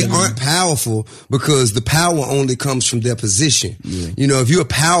 That's how it they is. aren't powerful because the power only comes from their position. You know, if you're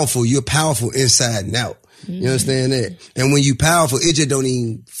powerful inside and out. You understand that? And when you powerful, it just don't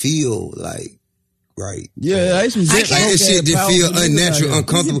even feel like right. Yeah, I used to Like that shit just feel unnatural,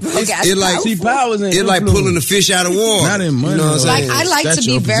 uncomfortable. It like See, powers ain't it like influence. pulling the fish out of water. Not in money, You know what I'm though. Like, saying? I like That's to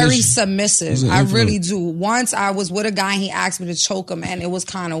be your very position. submissive. It's an I influence. really do. Once I was with a guy, he asked me to choke him, and it was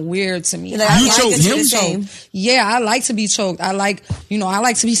kind of weird to me. Like, I you like choked to him? be choked. Yeah, I like to be choked. I like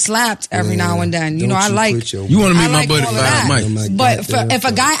to be slapped every now and then. You know, I like. You want to meet I my like buddy all of Five that. Mike? Oh my But God, if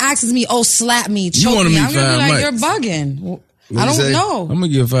a guy asks me, "Oh, slap me, choke wanna me," meet I'm gonna be Five like, Mike? "You're bugging." I you say? don't know. I'm gonna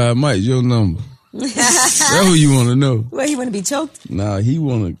give 5 Mike your number. That's who you want to know. Well, he want to be choked? Nah, he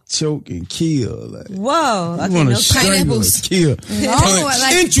want to choke and kill. Like, Whoa. he Okay, want no to strangle pineapples. and kill. No, Punch.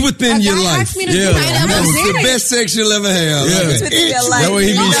 like, Inch within a your guy life. asked me to Yeah. do pineapple That was serious. the best sex you'll ever have. Yeah. Like, Within your life. That's what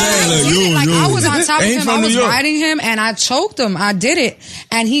he be No, saying. I Like, did. yo, Like, yo. I was on top of Ain't him. from I New was York. riding him, and I choked him. I did it,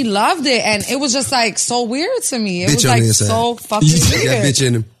 and he loved it, and it was just like so weird to me. It Bitch was on like the inside. so fucking You got weird. bitch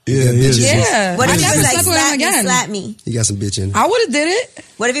in him. Yeah. What if I he never was slept with him again. Slap me. He got some bitch in him. I would have did it.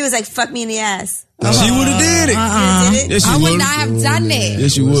 What if he was like, fuck me in the ass? She would have did it. Yes, I would not have done it.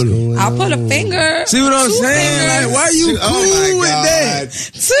 Yes, you would have. I'll put a finger. See what I'm saying? Like, why you cool with that?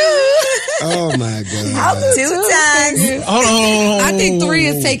 Oh my God. 2 times. Hold on. I think 3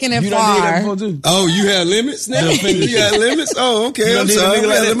 is taking it You far. Oh, you had limits now? You had limits? Oh, okay. I'm sorry. We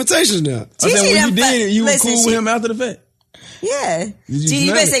got limitations now. I said, when you did it, you were cool with him after the fact? Yeah.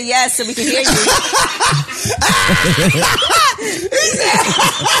 You better say yes so we can hear you.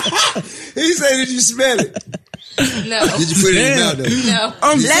 He said, did you smell it? No. Did you put it in your mouth though? No.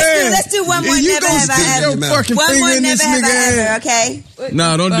 Let's do one more. Never have I ever. One more. Never have I ever. Okay.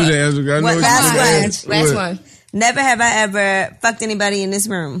 No, don't do that, Ezra. I know Last one. Never have I ever fucked anybody in this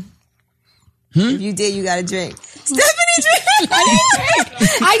room. If you did, you got a drink. Stephanie drink.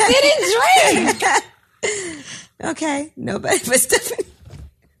 I didn't drink. Okay. Nobody but Stephanie.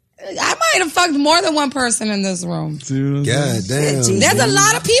 I might have fucked more than one person in this room. God damn. There's a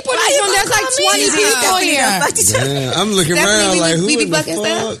lot of people in this room. There's like 20 people here. Damn, I'm looking around like, who in the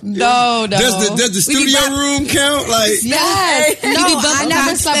fuck? No. Does the studio room count? Like, yes. No, I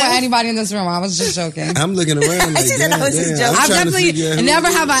never slept with anybody in this room. I was just joking. I'm looking around like, I've definitely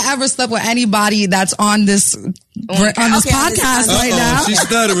never have I ever slept with anybody that's on this podcast right now. She's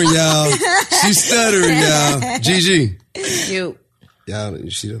stuttering, y'all. Gigi. You. Y'all, you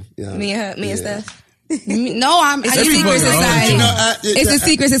see them? Me and Steph. No, it's a secret society. It's a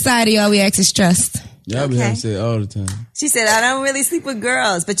secret society. All we ask is trust. Y'all be having sex all the time. She said, I don't really sleep with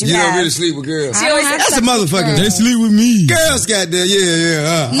girls, but you have. don't really sleep with girls. She always that's a motherfucker. They sleep with me. Girls got there,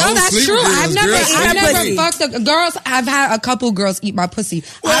 no, that's true. I've never fucked girls. I've had a couple girls eat my pussy.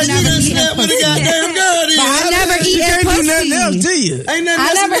 I've never eaten pussy. I've never eaten pussy. I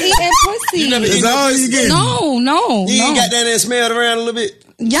never eaten pussy. That's all you get. No. You ain't got that and smelled around a little bit?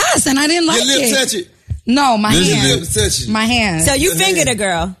 Yes, and I didn't like it. Your lip touch it? No, my hand. Your lip touch it? My hand. So you fingered a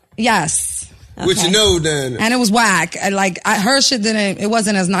girl? Yes. Okay. With your nose done. And it was whack. Her shit it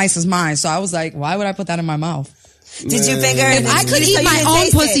wasn't as nice as mine. So I was like, why would I put that in my mouth? Did you finger? If I could eat my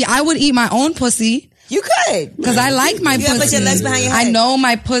own pussy, I would eat my own pussy. You could. Because I like my pussy. You put your legs behind your head. I know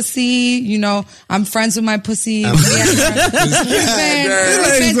my pussy. You know, I'm friends with my pussy. We go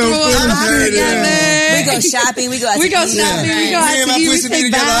shopping. We go out to eat. Me and my pussy be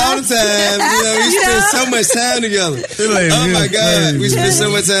together all the time. We spend so much time together. Oh my God. We spend so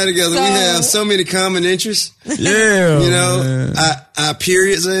much time together. We have so many common interests. Yeah. Our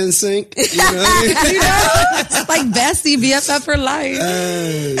periods are in sync. You know? Like bestie, BFF for life.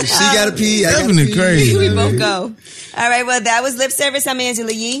 She got to pee. I got to pee. Crazy. We both go. All right, well, that was Lip Service. I'm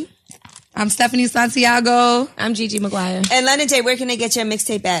Angela Yee. I'm Stephanie Santiago. I'm Gigi McGuire. And London J, where can they get your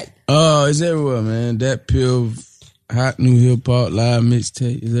mixtape at? It's everywhere, man. That Pill, Hot New Hip Hop Live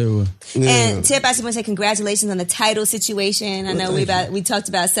mixtape is everywhere. Yeah. And Tip, I just want to say congratulations on the title situation. I know we talked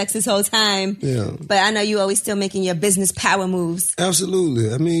about sex this whole time. Yeah. But I know you always still making your business power moves.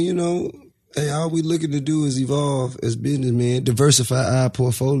 Absolutely. I mean, hey, all we looking to do is evolve as businessmen, diversify our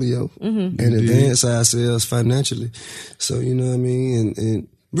portfolio, and advance ourselves financially. So, you know what I mean? And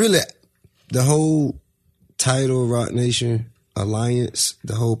really, the whole Tidal Roc Nation alliance,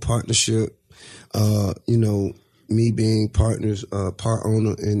 the whole partnership, me being part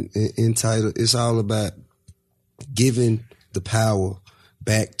owner in Tidal, it's all about giving the power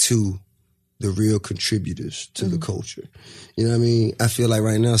back to the real contributors to the culture. You know what I mean? I feel like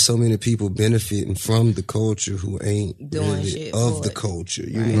right now so many people benefiting from the culture who ain't doing really shit of the culture.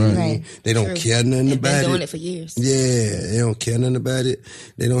 You know what I mean? They don't care nothing about it. They've been doing it for years. Yeah, they don't care nothing about it.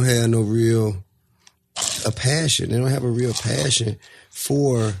 They don't have no real passion. They don't have a real passion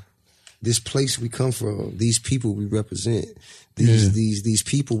for this place we come from, these people we represent. These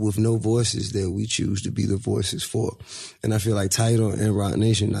people with no voices that we choose to be the voices for. And I feel like Tidal and Roc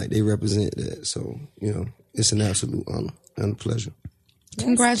Nation, like they represent that. So, it's an absolute honor and a pleasure.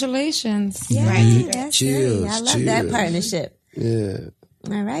 Congratulations. Yeah, right. That's cheers. I love that partnership. Yeah.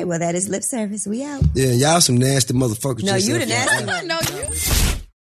 All right. Well, that is Lip Service. We out. Yeah, y'all some nasty motherfuckers. No, you the nasty one. No, you.